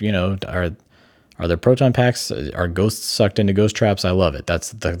of Are there proton packs? Are ghosts sucked into ghost traps? I love it. That's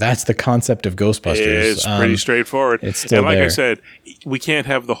the concept of Ghostbusters. It's pretty straightforward. It's still and like there. I said, we can't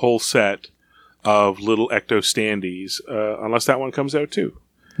have the whole set of little ecto standees unless that one comes out too.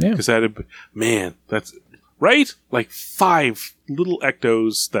 Yeah. Because that's right. 5 little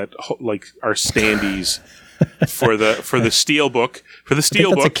ectos that are standees for the steel book. For the steel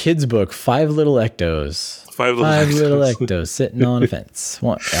book, that's a kid's book. 5 little ectos. 5 little ectos sitting on a fence.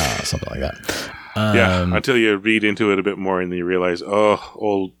 Something like that. Until you read into it a bit more and then you realize,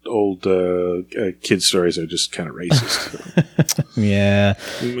 old kid stories are just kind of racist. Yeah.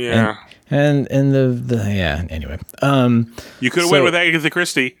 And anyway. You could have went with Agatha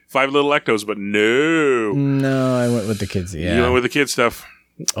Christie, 5 Little Ectos, but no. No, I went with the kids. Yeah. You went with the kid stuff.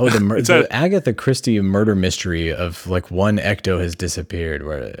 Oh, the Agatha Christie murder mystery of like one ecto has disappeared.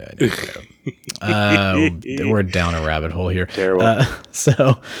 We're down a rabbit hole here. Terrible.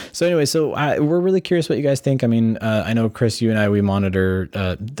 So anyway, we're really curious what you guys think. I mean, I know Chris, you and I, we monitor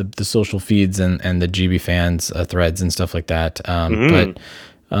the social feeds and the GB fans threads and stuff like that. But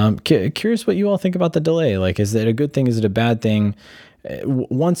curious what you all think about the delay. Like, is it a good thing? Is it a bad thing?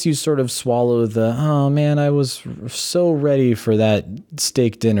 Once you sort of swallow oh man, I was so ready for that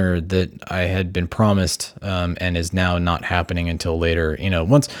steak dinner that I had been promised, and is now not happening until later.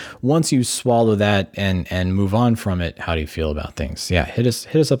 Once you swallow that and move on from it, how do you feel about things? Yeah, hit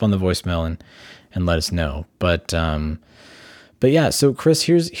us up on the voicemail and let us know. But yeah, so Chris,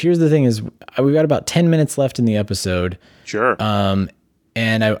 here's the thing: is we've got about 10 minutes left in the episode. Sure.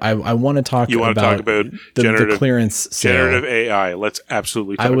 And I want to talk about the clearance sale. Generative AI. Let's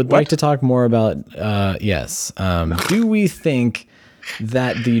absolutely talk. I would like to talk more about, yes. Do we think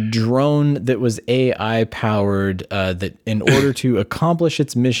that the drone that was AI powered, that in order to accomplish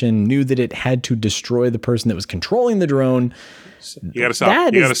its mission, knew that it had to destroy the person that was controlling the drone? You got to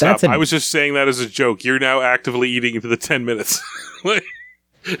stop. You got to stop. I was just saying that as a joke. You're now actively eating into the 10 minutes.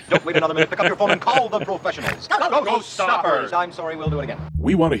 Don't wait another minute. Pick up your phone and call the professionals. Ghostbusters! I'm sorry, we'll do it again.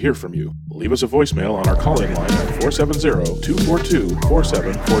 We want to hear from you. Leave us a voicemail on our call-in line at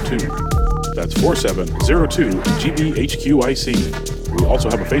 470-242-4742. That's 4702-GBHQIC. We also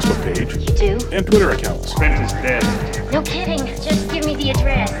have a Facebook page. You do? And Twitter accounts. Spence is dead. No kidding. Just give me the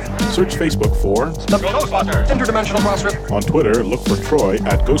address. Search Facebook for The Ghostbusters Interdimensional Crossrip. On Twitter, look for Troy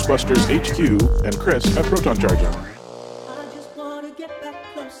at Ghostbusters HQ and Chris at Proton Charger.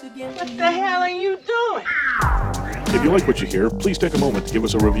 What the hell are you doing? If you like what you hear, please take a moment to give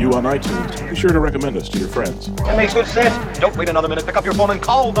us a review on iTunes. Be sure to recommend us to your friends. That makes good sense. Don't wait another minute. Pick up your phone and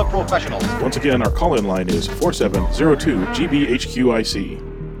call the professionals. Once again, our call-in line is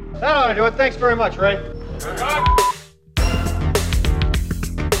 4702-GBHQIC. That ought to do it. Thanks very much, Ray.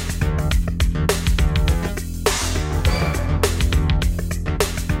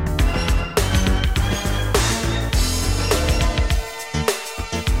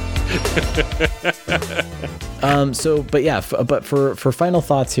 But for final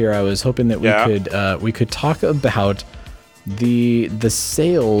thoughts here, I was hoping that we could talk about the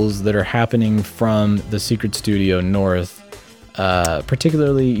sales that are happening from the Secret Studio North.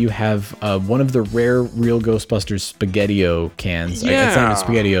 Particularly, you have one of the rare Real Ghostbusters Spaghetti-O cans. Yeah. It's not even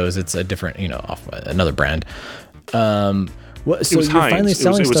SpaghettiOs, it's a different, off another brand. So you're Heinz. finally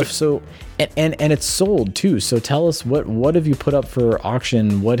selling stuff. And it's sold too. So tell us what have you put up for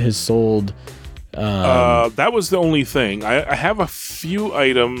auction? What has sold? That was the only thing. I have a few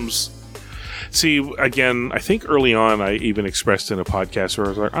items. See, again, I think early on I even expressed in a podcast where I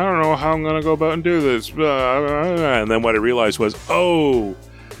was like, I don't know how I'm going to go about and do this. And then what I realized was,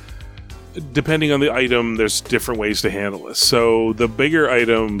 depending on the item, there's different ways to handle this. So the bigger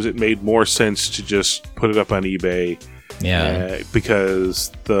items, it made more sense to just put it up on eBay. Yeah,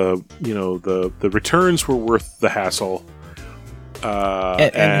 because the returns were worth the hassle.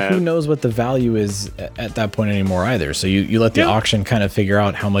 And who knows what the value is at that point anymore either. So you let the auction kind of figure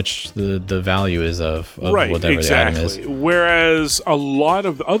out how much the value is of whatever the item is. Whereas a lot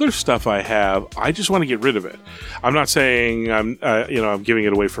of the other stuff I have, I just want to get rid of it. I'm not saying I'm giving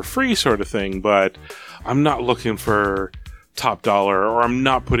it away for free sort of thing, but I'm not looking for top dollar, or I'm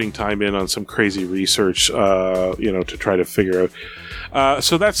not putting time in on some crazy research, to try to figure out.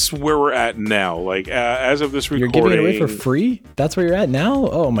 So that's where we're at now. Like, as of this recording, you're giving it away for free? That's where you're at now?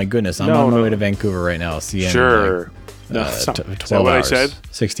 Oh my goodness! I'm on my way to Vancouver right now. See, sure. 12 is that what hours, I said?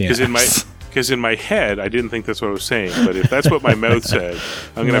 16 hours. Because in my head, I didn't think that's what I was saying. But if that's what my mouth said,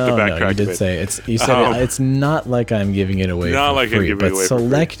 I'm going to have to backtrack. No, you did say it's. You said it's not like I'm giving it away. Not for like free, I'm giving it away. But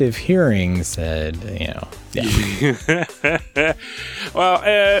selective hearing said, Yeah.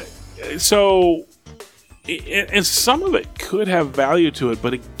 Well, so, and some of it could have value to it,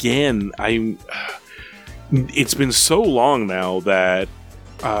 but again, it's been so long now that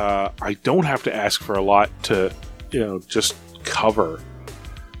I don't have to ask for a lot to, just cover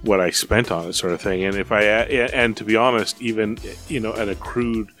what I spent on it, sort of thing. And and to be honest, even at a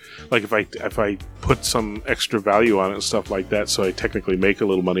crude, like if I put some extra value on it and stuff like that, so I technically make a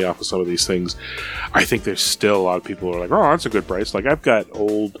little money off of some of these things, I think there's still a lot of people who are like, oh, that's a good price. Like I've got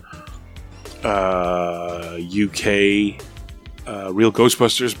old UK Real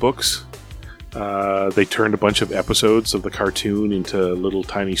Ghostbusters books. They turned a bunch of episodes of the cartoon into little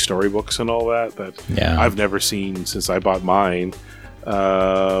tiny storybooks and all that I've never seen since I bought mine.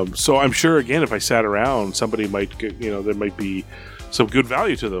 So I'm sure, again, if I sat around, somebody might get, there might be some good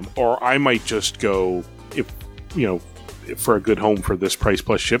value to them, or I might just go, if for a good home for this price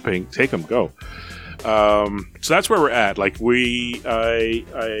plus shipping, take them, go. So that's where we're at. Like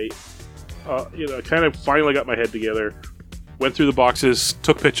I kind of finally got my head together, went through the boxes,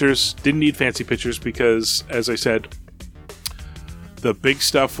 took pictures. Didn't need fancy pictures because, as I said, the big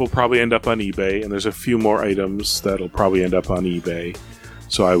stuff will probably end up on eBay, and there's a few more items that'll probably end up on eBay.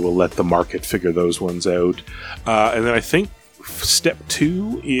 So I will let the market figure those ones out. And then I think step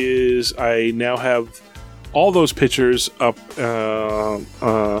 2 is I now have all those pictures up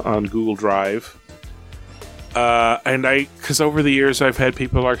on Google Drive. And because over the years I've had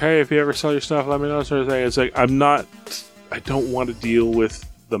people like, hey, if you ever sell your stuff, let me know, sort of thing. It's like, I don't want to deal with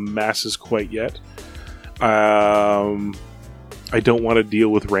the masses quite yet. I don't want to deal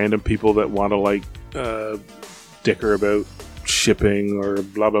with random people that want to like dicker about shipping or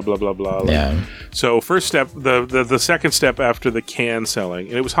blah blah blah blah blah. Yeah. So first step, the second step after the can selling,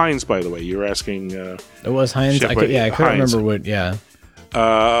 and it was Heinz, by the way. You were asking. It was Heinz. I couldn't remember what. Yeah.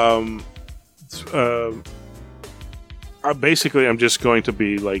 Basically, I'm just going to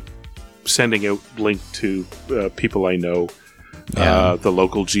be like sending out link to people I know, the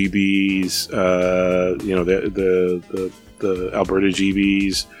local GBs, the Alberta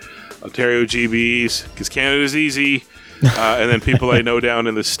GBs, Ontario GBs, because Canada's easy, and then people I know down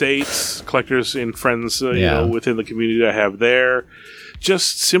in the States, collectors and friends, within the community that I have there,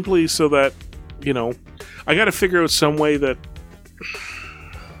 just simply so that, I got to figure out some way that.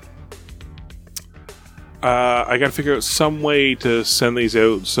 I got to figure out some way to send these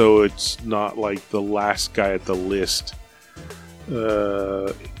out so it's not like the last guy at the list,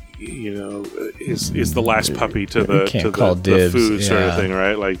 is the last puppy to the food sort of thing,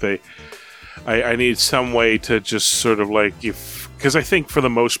 right? Like I need some way to just sort of like because I think for the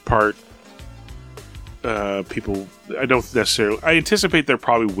most part, people, I anticipate there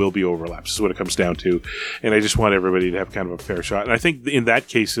probably will be overlaps, is what it comes down to, and I just want everybody to have kind of a fair shot. And I think in that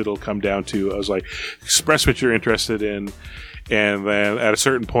case, it'll come down to, I was like, express what you're interested in, and then at a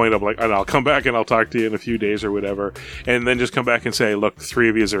certain point, I'm like, and I'll come back and I'll talk to you in a few days or whatever, and then just come back and say, look, 3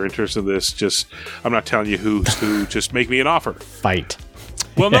 of you are interested in this, just, I'm not telling you who's who, just make me an offer. Fight.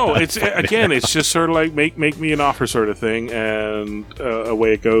 Well, no, it's just sort of like make me an offer sort of thing, and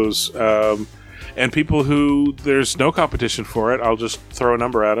away it goes. And people who there's no competition for it, I'll just throw a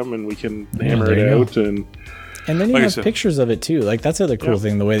number at them and we can hammer it out. And then you have pictures of it too. Like that's the other cool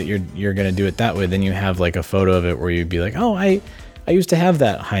thing, the way that you're going to do it that way. Then you have like a photo of it where you'd be like, oh, I used to have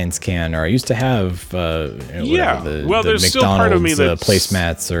that Heinz can, or I used to have the there's still part of me that's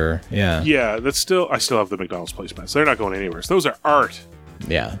placemats, or I still have the McDonald's placemats. They're not going anywhere. So those are art.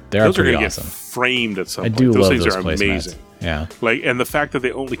 Yeah, those are pretty awesome. Get framed at some point. Those love things those are amazing. Yeah, like, and the fact that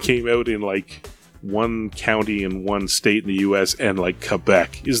they only came out in like one county in one state in the U.S. and like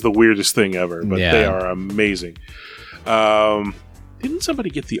Quebec is the weirdest thing ever. But they are amazing. Didn't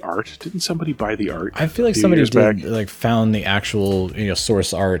somebody get the art? Didn't somebody buy the art? I feel like somebody did, like found the actual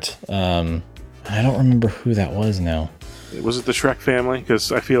source art. I don't remember who that was now. Was it the Shrek family?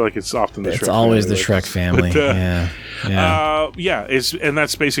 Because I feel like it's often the Shrek family. It's always the Shrek family. And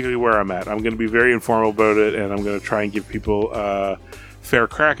that's basically where I'm at. I'm going to be very informal about it, and I'm going to try and give people fair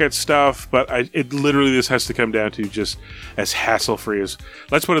crack at stuff. But it literally, this has to come down to just as hassle-free as.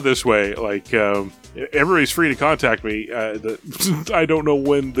 Let's put it this way: like everybody's free to contact me. I don't know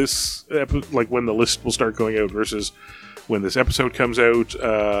when when the list will start going out versus when this episode comes out,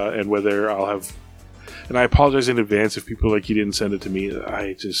 and whether I'll have. And I apologize in advance if people are like, you didn't send it to me.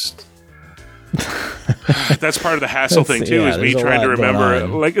 I just... That's part of the hassle thing, too, is me trying to remember.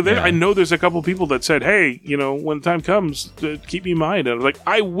 I know there's a couple people that said, hey, when the time comes, keep me in mind. And I was like,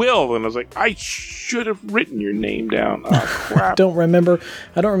 I will. And I was like, I should have written your name down. Oh, crap. I don't remember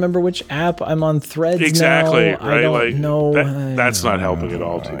which app I'm on. Threads exactly, now. Right? I don't know. That's not helping at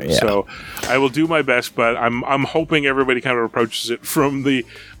all, too. Yeah. So I will do my best, but I'm hoping everybody kind of approaches it from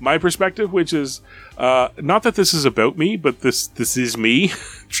my perspective, which is not that this is about me, but this is me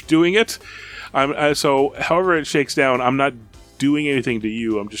doing it. So however it shakes down, I'm not doing anything to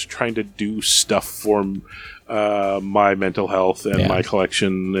you. I'm just trying to do stuff for my mental health and my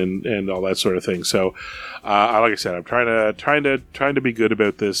collection and all that sort of thing. So, like I said, I'm trying to be good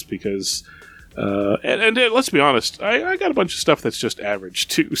about this because, and let's be honest, I got a bunch of stuff that's just average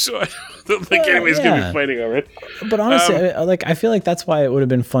too. So I don't think anybody's gonna be fighting over it. But honestly, I feel like that's why it would have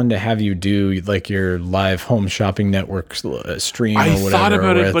been fun to have you do like your live home shopping network stream or whatever. I thought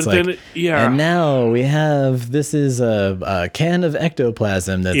about it, but then and now we have this is a can of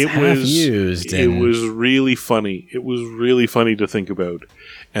ectoplasm that's half used. It was really funny. It was really funny to think about,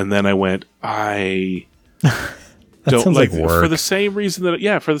 and then I went, sounds like work. For the same reason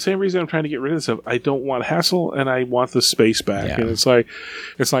I'm trying to get rid of this stuff. I don't want hassle, and I want the space back. Yeah. And it's like,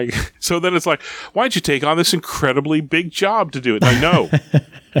 so then it's like, why don't you take on this incredibly big job to do it? Like, no.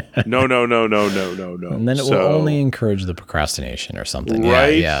 No. And then it will only encourage the procrastination or something.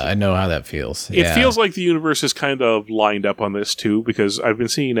 Right? Yeah, I know how that feels. It feels like the universe is kind of lined up on this too, because I've been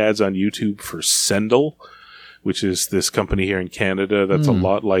seeing ads on YouTube for Sendel, which is this company here in Canada that's a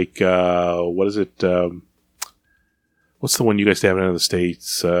lot like, what is it? What's the one you guys have in the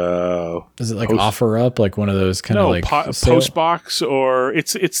States? Is it like OfferUp, like one of those kind of like Postbox, or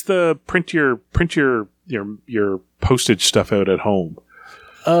it's the print your postage stuff out at home.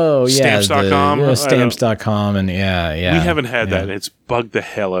 Oh, yeah. Stamps.com. Stamps.com. And yeah. We haven't had that, and it's bugged the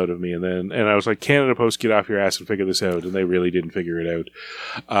hell out of me. And I was like, Canada Post, get off your ass and figure this out. And they really didn't figure it out.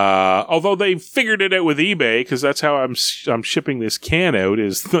 Although they figured it out with eBay, because that's how I'm shipping this can out,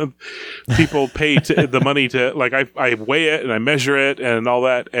 is the people pay the money to, like, I weigh it and I measure it and all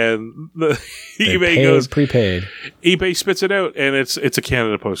that. And the eBay goes prepaid. eBay spits it out, and it's a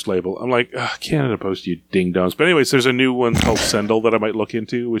Canada Post label. I'm like, Canada Post, you ding-dongs. But anyways, there's a new one called Sendel that I might look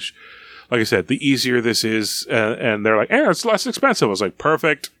into, which, like I said, the easier this is, and they're like, it's less expensive. I was like,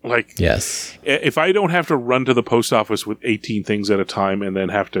 perfect. Like, yes. If I don't have to run to the post office with 18 things at a time and then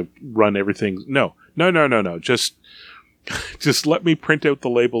have to run everything, no. Just let me print out the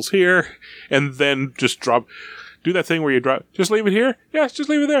labels here, and then just do that thing where you just leave it here. Yes, just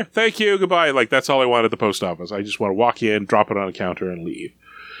leave it there. Thank you. Goodbye. Like, that's all I want at the post office. I just want to walk in, drop it on a counter, and leave.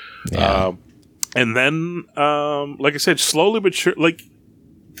 Yeah. And then, like I said, slowly but sure, like,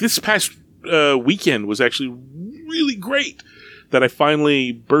 this past weekend was actually really great, that I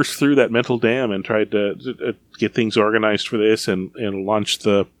finally burst through that mental dam and tried to get things organized for this and launch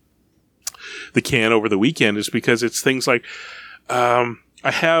the can over the weekend, is because it's things like, I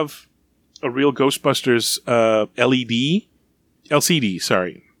have a Real Ghostbusters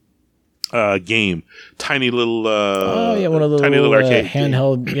LCD game, tiny little one of the tiny little arcade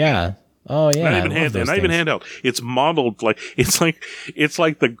handheld game. Yeah. Oh yeah, not even handheld. It's modeled like it's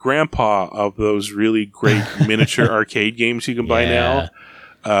like the grandpa of those really great miniature arcade games you can buy now.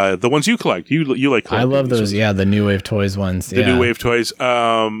 The ones you collect, you like collecting. I love those. Yeah, the New Wave Toys ones. The New Wave Toys.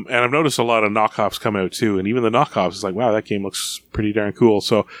 And I've noticed a lot of knockoffs come out too, and even the knockoffs is like, wow, that game looks pretty darn cool.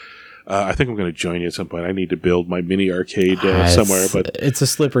 So I think I'm going to join you at some point. I need to build my mini arcade somewhere, but it's a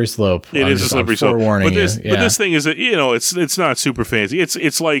slippery slope. It is a slippery slope. But this thing is, it's not super fancy.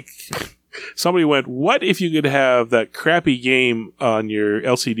 It's like somebody went, what if you could have that crappy game on your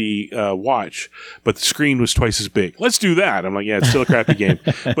LCD watch, but the screen was twice as big? Let's do that. I'm like, yeah, it's still a crappy game,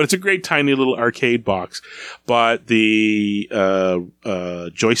 but it's a great tiny little arcade box. But the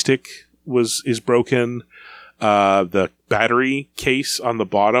joystick is broken. The battery case on the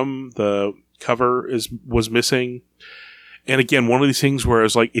bottom, the cover was missing. And again, one of these things where I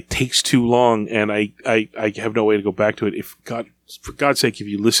was like, it takes too long, and I have no way to go back to it. For God's sake, if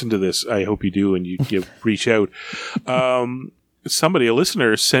you listen to this, I hope you do, and you reach out. A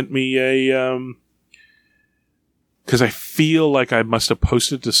listener sent me because I feel like I must have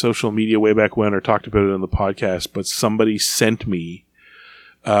posted to social media way back when, or talked about it on the podcast, but somebody sent me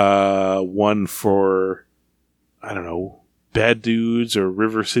one for, I don't know, Bad Dudes or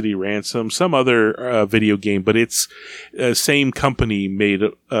River City Ransom, some other video game, but it's same company made,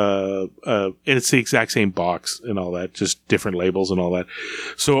 and it's the exact same box and all that, just different labels and all that.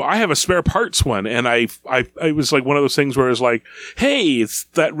 So I have a spare parts one, and I was like one of those things where it's like, hey, it's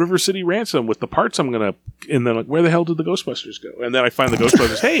that River City Ransom with the parts I'm gonna, and then like, where the hell did the Ghostbusters go? And then I find the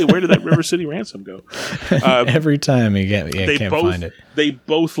Ghostbusters, hey, where did that River City Ransom go? Every time you can't find it. They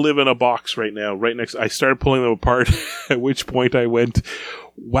both live in a box right now, right next. I started pulling them apart, at which point I went,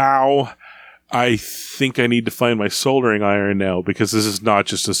 wow, I think I need to find my soldering iron now, because this is not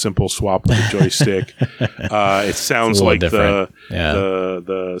just a simple swap with a joystick. It sounds like the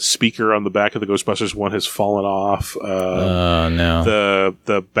speaker on the back of the Ghostbusters one has fallen off. Oh no!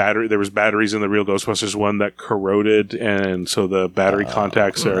 The battery, there was batteries in the Real Ghostbusters one that corroded, and so the battery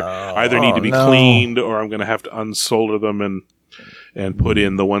contacts either need to be cleaned, or I'm going to have to unsolder them and put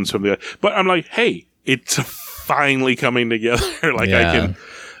in the ones from the. But I'm like, hey, it's finally coming together. I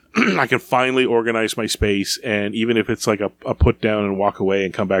can finally organize my space, and even if it's like a put down and walk away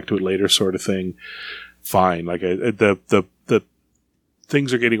and come back to it later sort of thing, fine. Like the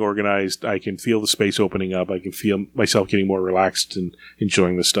things are getting organized. I can feel the space opening up. I can feel myself getting more relaxed and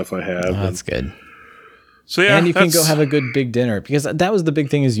enjoying the stuff I have. Oh, that's good. So yeah, and you can go have a good big dinner, because that was the big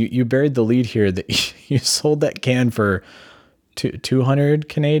thing, is you buried the lead here, that you sold that can for 200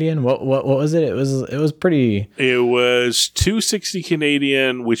 Canadian. What was it? It was pretty. It was 260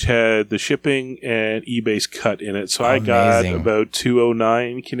 Canadian, which had the shipping and eBay's cut in it. So I got about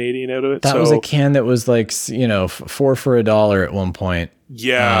 209 Canadian out of it. That was a can that was like, you know, $4 for $1 at one point.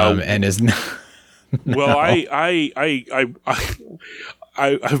 Yeah, and is not. Well,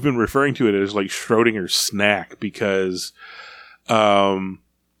 I've been referring to it as like Schrodinger's snack because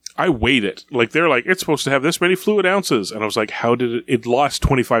I weighed it. Like, they're like, it's supposed to have this many fluid ounces. And I was like, how did it lost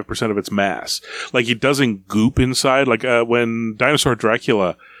 25% of its mass. Like, it doesn't goop inside. Like, when Dinosaur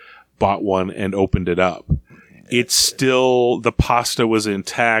Dracula bought one and opened it up, it's still, the pasta was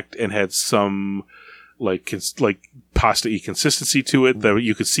intact and had some, like pasta-y consistency to it. That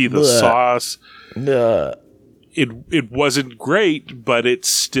you could see the sauce. It wasn't great, but it's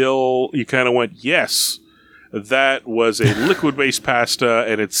still, you kind of went, yes, that was a liquid-based pasta,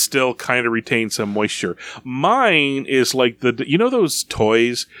 and it still kind of retains some moisture. Mine is like you know those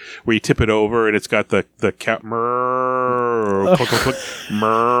toys where you tip it over and it's got the cat murr.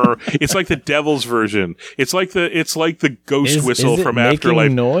 It's like the devil's version. It's like the ghost whistle from Afterlife.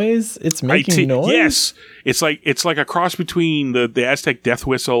 Making noise? It's making noise. Yes, it's like a cross between the Aztec death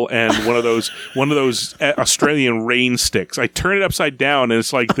whistle and one of those Australian rain sticks. I turn it upside down and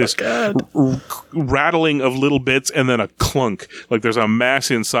it's like this rattling of little bits and then a clunk. Like there's a mass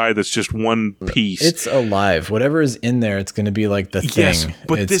inside that's just one piece. It's alive. Whatever is in there, it's going to be like the thing. Yes,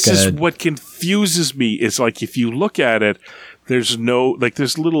 but this is what confuses me. It's like if you look at it, there's no, like,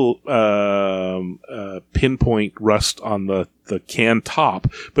 there's little pinpoint rust on the can top,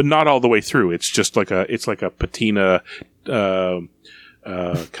 but not all the way through. It's just like a patina kind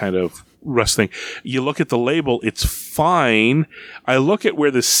of rust thing. You look at the label, it's fine. I look at where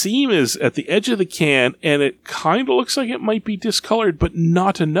the seam is at the edge of the can, and it kind of looks like it might be discolored, but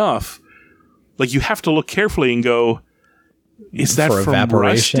not enough. Like, you have to look carefully and go, is that from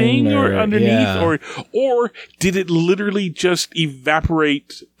rusting or underneath? Yeah. Or did it literally just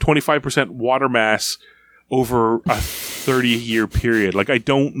evaporate 25% water mass over a 30-year period? Like, I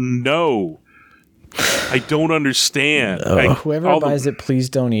don't know. I don't understand. Whoever buys it, please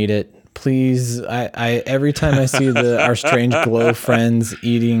don't eat it. Please, I every time I see our Strange Glow friends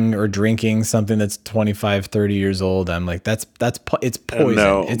eating or drinking something that's 25, 30 years old, I'm like, it's poison.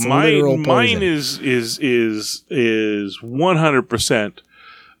 No, it's literal poison. Mine is 100%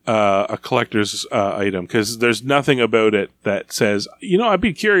 a collector's item, because there's nothing about it that says, I'd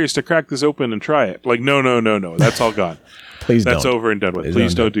be curious to crack this open and try it. Like, no, that's all gone. Please That's don't. over and done with.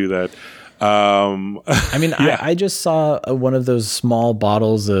 Please don't do that. I mean, yeah. I just saw one of those small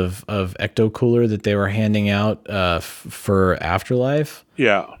bottles of Ecto Cooler that they were handing out for Afterlife.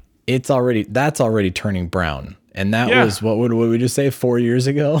 Yeah, that's already turning brown, and that was what would we just say 4 years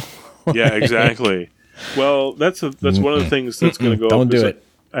ago? Yeah, exactly. Well, that's one of the things that's going to go. Don't do it.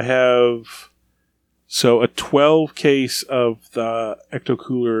 I have a 12 case of the Ecto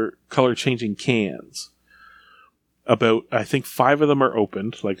Cooler color changing cans. About, I think 5 of them are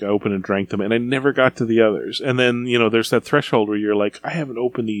opened. Like, I opened and drank them, and I never got to the others. And then, there's that threshold where you're like, I haven't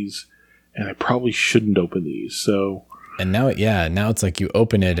opened these, and I probably shouldn't open these. So, and now it's like you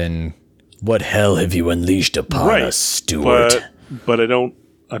open it, and what hell have you unleashed upon us, Stuart? But I don't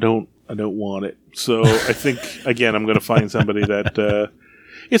want it. So I think again, I'm going to find somebody that.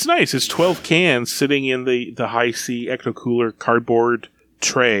 It's nice. It's 12 cans sitting in the High C Ecto Cooler cardboard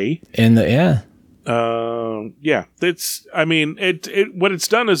tray. It's, I mean, what it's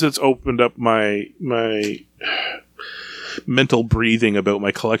done is it's opened up my mental breathing about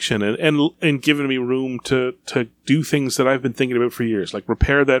my collection and given me room to do things that I've been thinking about for years, like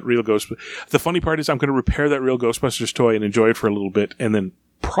repair that Real Ghostbusters. The funny part is I'm going to repair that Real Ghostbusters toy and enjoy it for a little bit, and then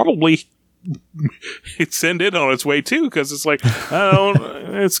probably send it on its way too, because it's like,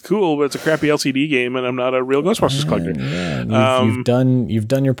 it's cool, but it's a crappy LCD game, and I'm not a Real Ghostbusters collector. Yeah. You've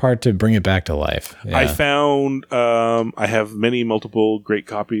done your part to bring it back to life. Yeah. I found I have multiple great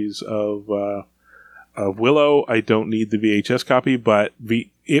copies of Willow. I don't need the VHS copy, but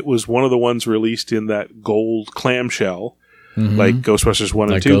it was one of the ones released in that gold clamshell. Mm-hmm. Like Ghostbusters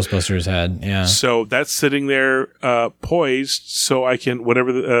 1 and 2. Like Ghostbusters had, yeah. So that's sitting there poised, so I can,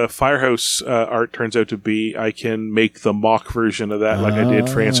 whatever the Firehouse art turns out to be, I can make the mock version of that, like I did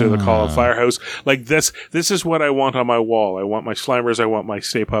for Answer the Call of Firehouse. Like, this is what I want on my wall. I want my Slimers, I want my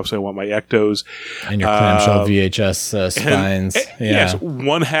Stay Puffs, I want my Ectos. And your clamshell VHS spines. Yes,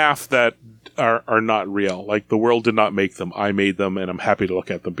 one half that are not real. Like, the world did not make them. I made them, and I'm happy to look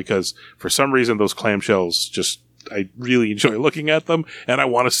at them, because for some reason those clamshells just... I really enjoy looking at them, and I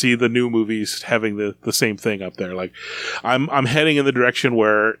want to see the new movies having the same thing up there. Like, I'm heading in the direction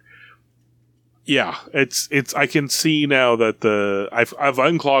where Yeah, it's. I can see now that I've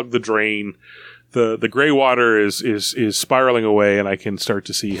unclogged the drain. The gray water is spiraling away, and I can start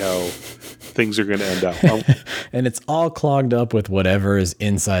to see how things are going to end up. And it's all clogged up with whatever is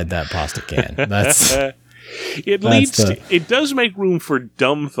inside that pasta can. It does make room for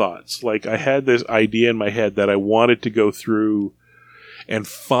dumb thoughts. Like, I had this idea in my head that I wanted to go through and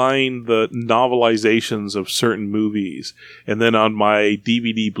find the novelizations of certain movies, and then on my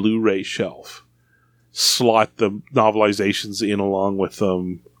DVD Blu-ray shelf, slot the novelizations in along with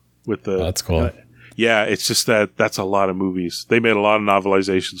them. That's cool. Yeah, it's just that's a lot of movies. They made a lot of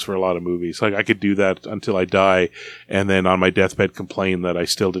novelizations for a lot of movies. Like, I could do that until I die, and then on my deathbed complain that I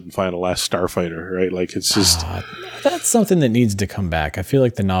still didn't find a Last Starfighter, right? Like, it's just... that's something that needs to come back. I feel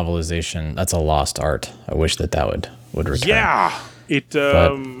like the novelization, that's a lost art. I wish that would return. Yeah!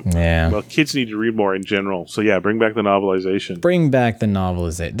 Well, kids need to read more in general. So yeah, bring back the novelization. Bring back the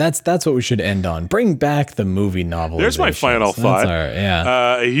novelization. That's what we should end on. Bring back the movie novelization. There's my final thought.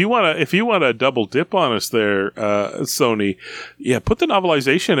 Yeah. If you want to double dip on us there, Sony, put the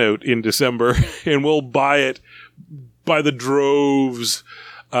novelization out in December, and we'll buy it by the droves.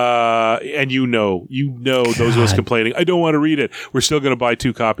 And those of us complaining, I don't want to read it. We're still going to buy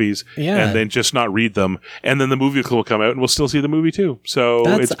 2 copies and then just not read them. And then the movie will come out and we'll still see the movie too. So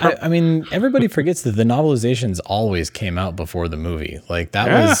I mean, everybody forgets that the novelizations always came out before the movie. Like that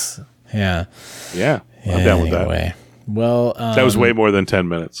was, Yeah. I'm down with that. Well, that was way more than 10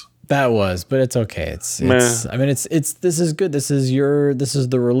 minutes. That was, but it's okay. It's this is good. This is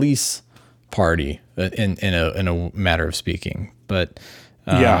the release party in a matter of speaking, but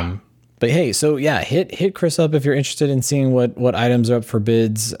hey, so hit Chris up if you're interested in seeing what items are up for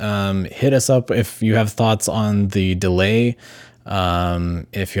bids. Hit us up if you have thoughts on the delay.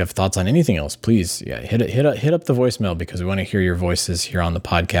 If you have thoughts on anything else, please, hit up the voicemail, because we want to hear your voices here on the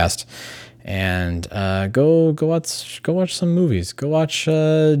podcast. And go watch some movies. Go watch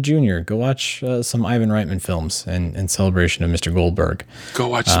Junior. Go watch some Ivan Reitman films in celebration of Mr. Goldberg. Go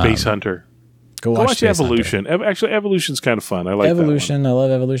watch Space Hunter. Go watch Evolution. Actually, Evolution's kind of fun. I like Evolution. I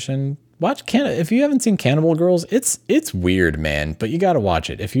love Evolution. Watch if you haven't seen Cannibal Girls, it's weird, man, but you got to watch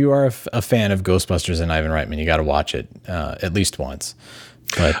it. If you are a fan of Ghostbusters and Ivan Reitman, you got to watch it at least once.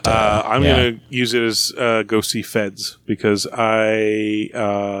 But I'm going to use it as go see Feds, because I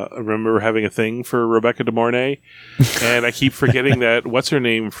remember having a thing for Rebecca De Mornay, and I keep forgetting that what's her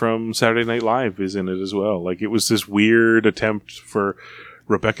name from Saturday Night Live is in it as well. Like, it was this weird attempt for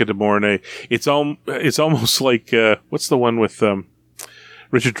Rebecca De Mornay. It's almost like what's the one with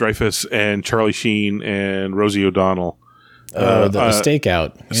Richard Dreyfuss and Charlie Sheen and Rosie O'Donnell? The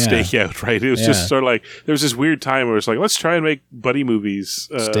Stakeout. Stakeout, right? It was just sort of like, there was this weird time where it's like, let's try and make buddy movies.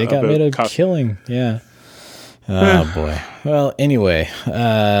 Stakeout made a killing. Yeah. Oh boy. Well, anyway,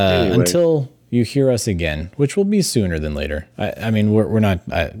 until you hear us again, which will be sooner than later. I mean, we're not.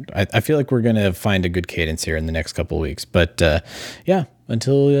 I feel like we're gonna find a good cadence here in the next couple of weeks. But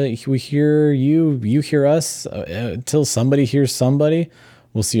until we hear you hear us. Until somebody hears somebody,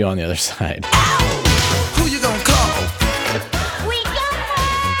 we'll see you on the other side. Who you gonna call?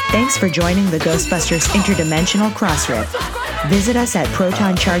 Thanks for joining the Ghostbusters Interdimensional Crossrip. Visit us at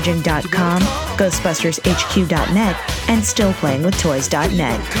protoncharging.com, ghostbustershq.net, and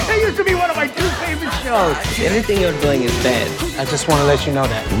stillplayingwithtoys.net. That used to be one of my 2 favorite shows. Anything you're doing is bad. I just want to let you know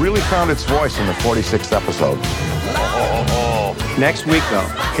that. It really found its voice in the 46th episode. Next week, though,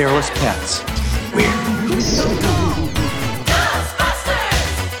 Hairless Pets. Weird.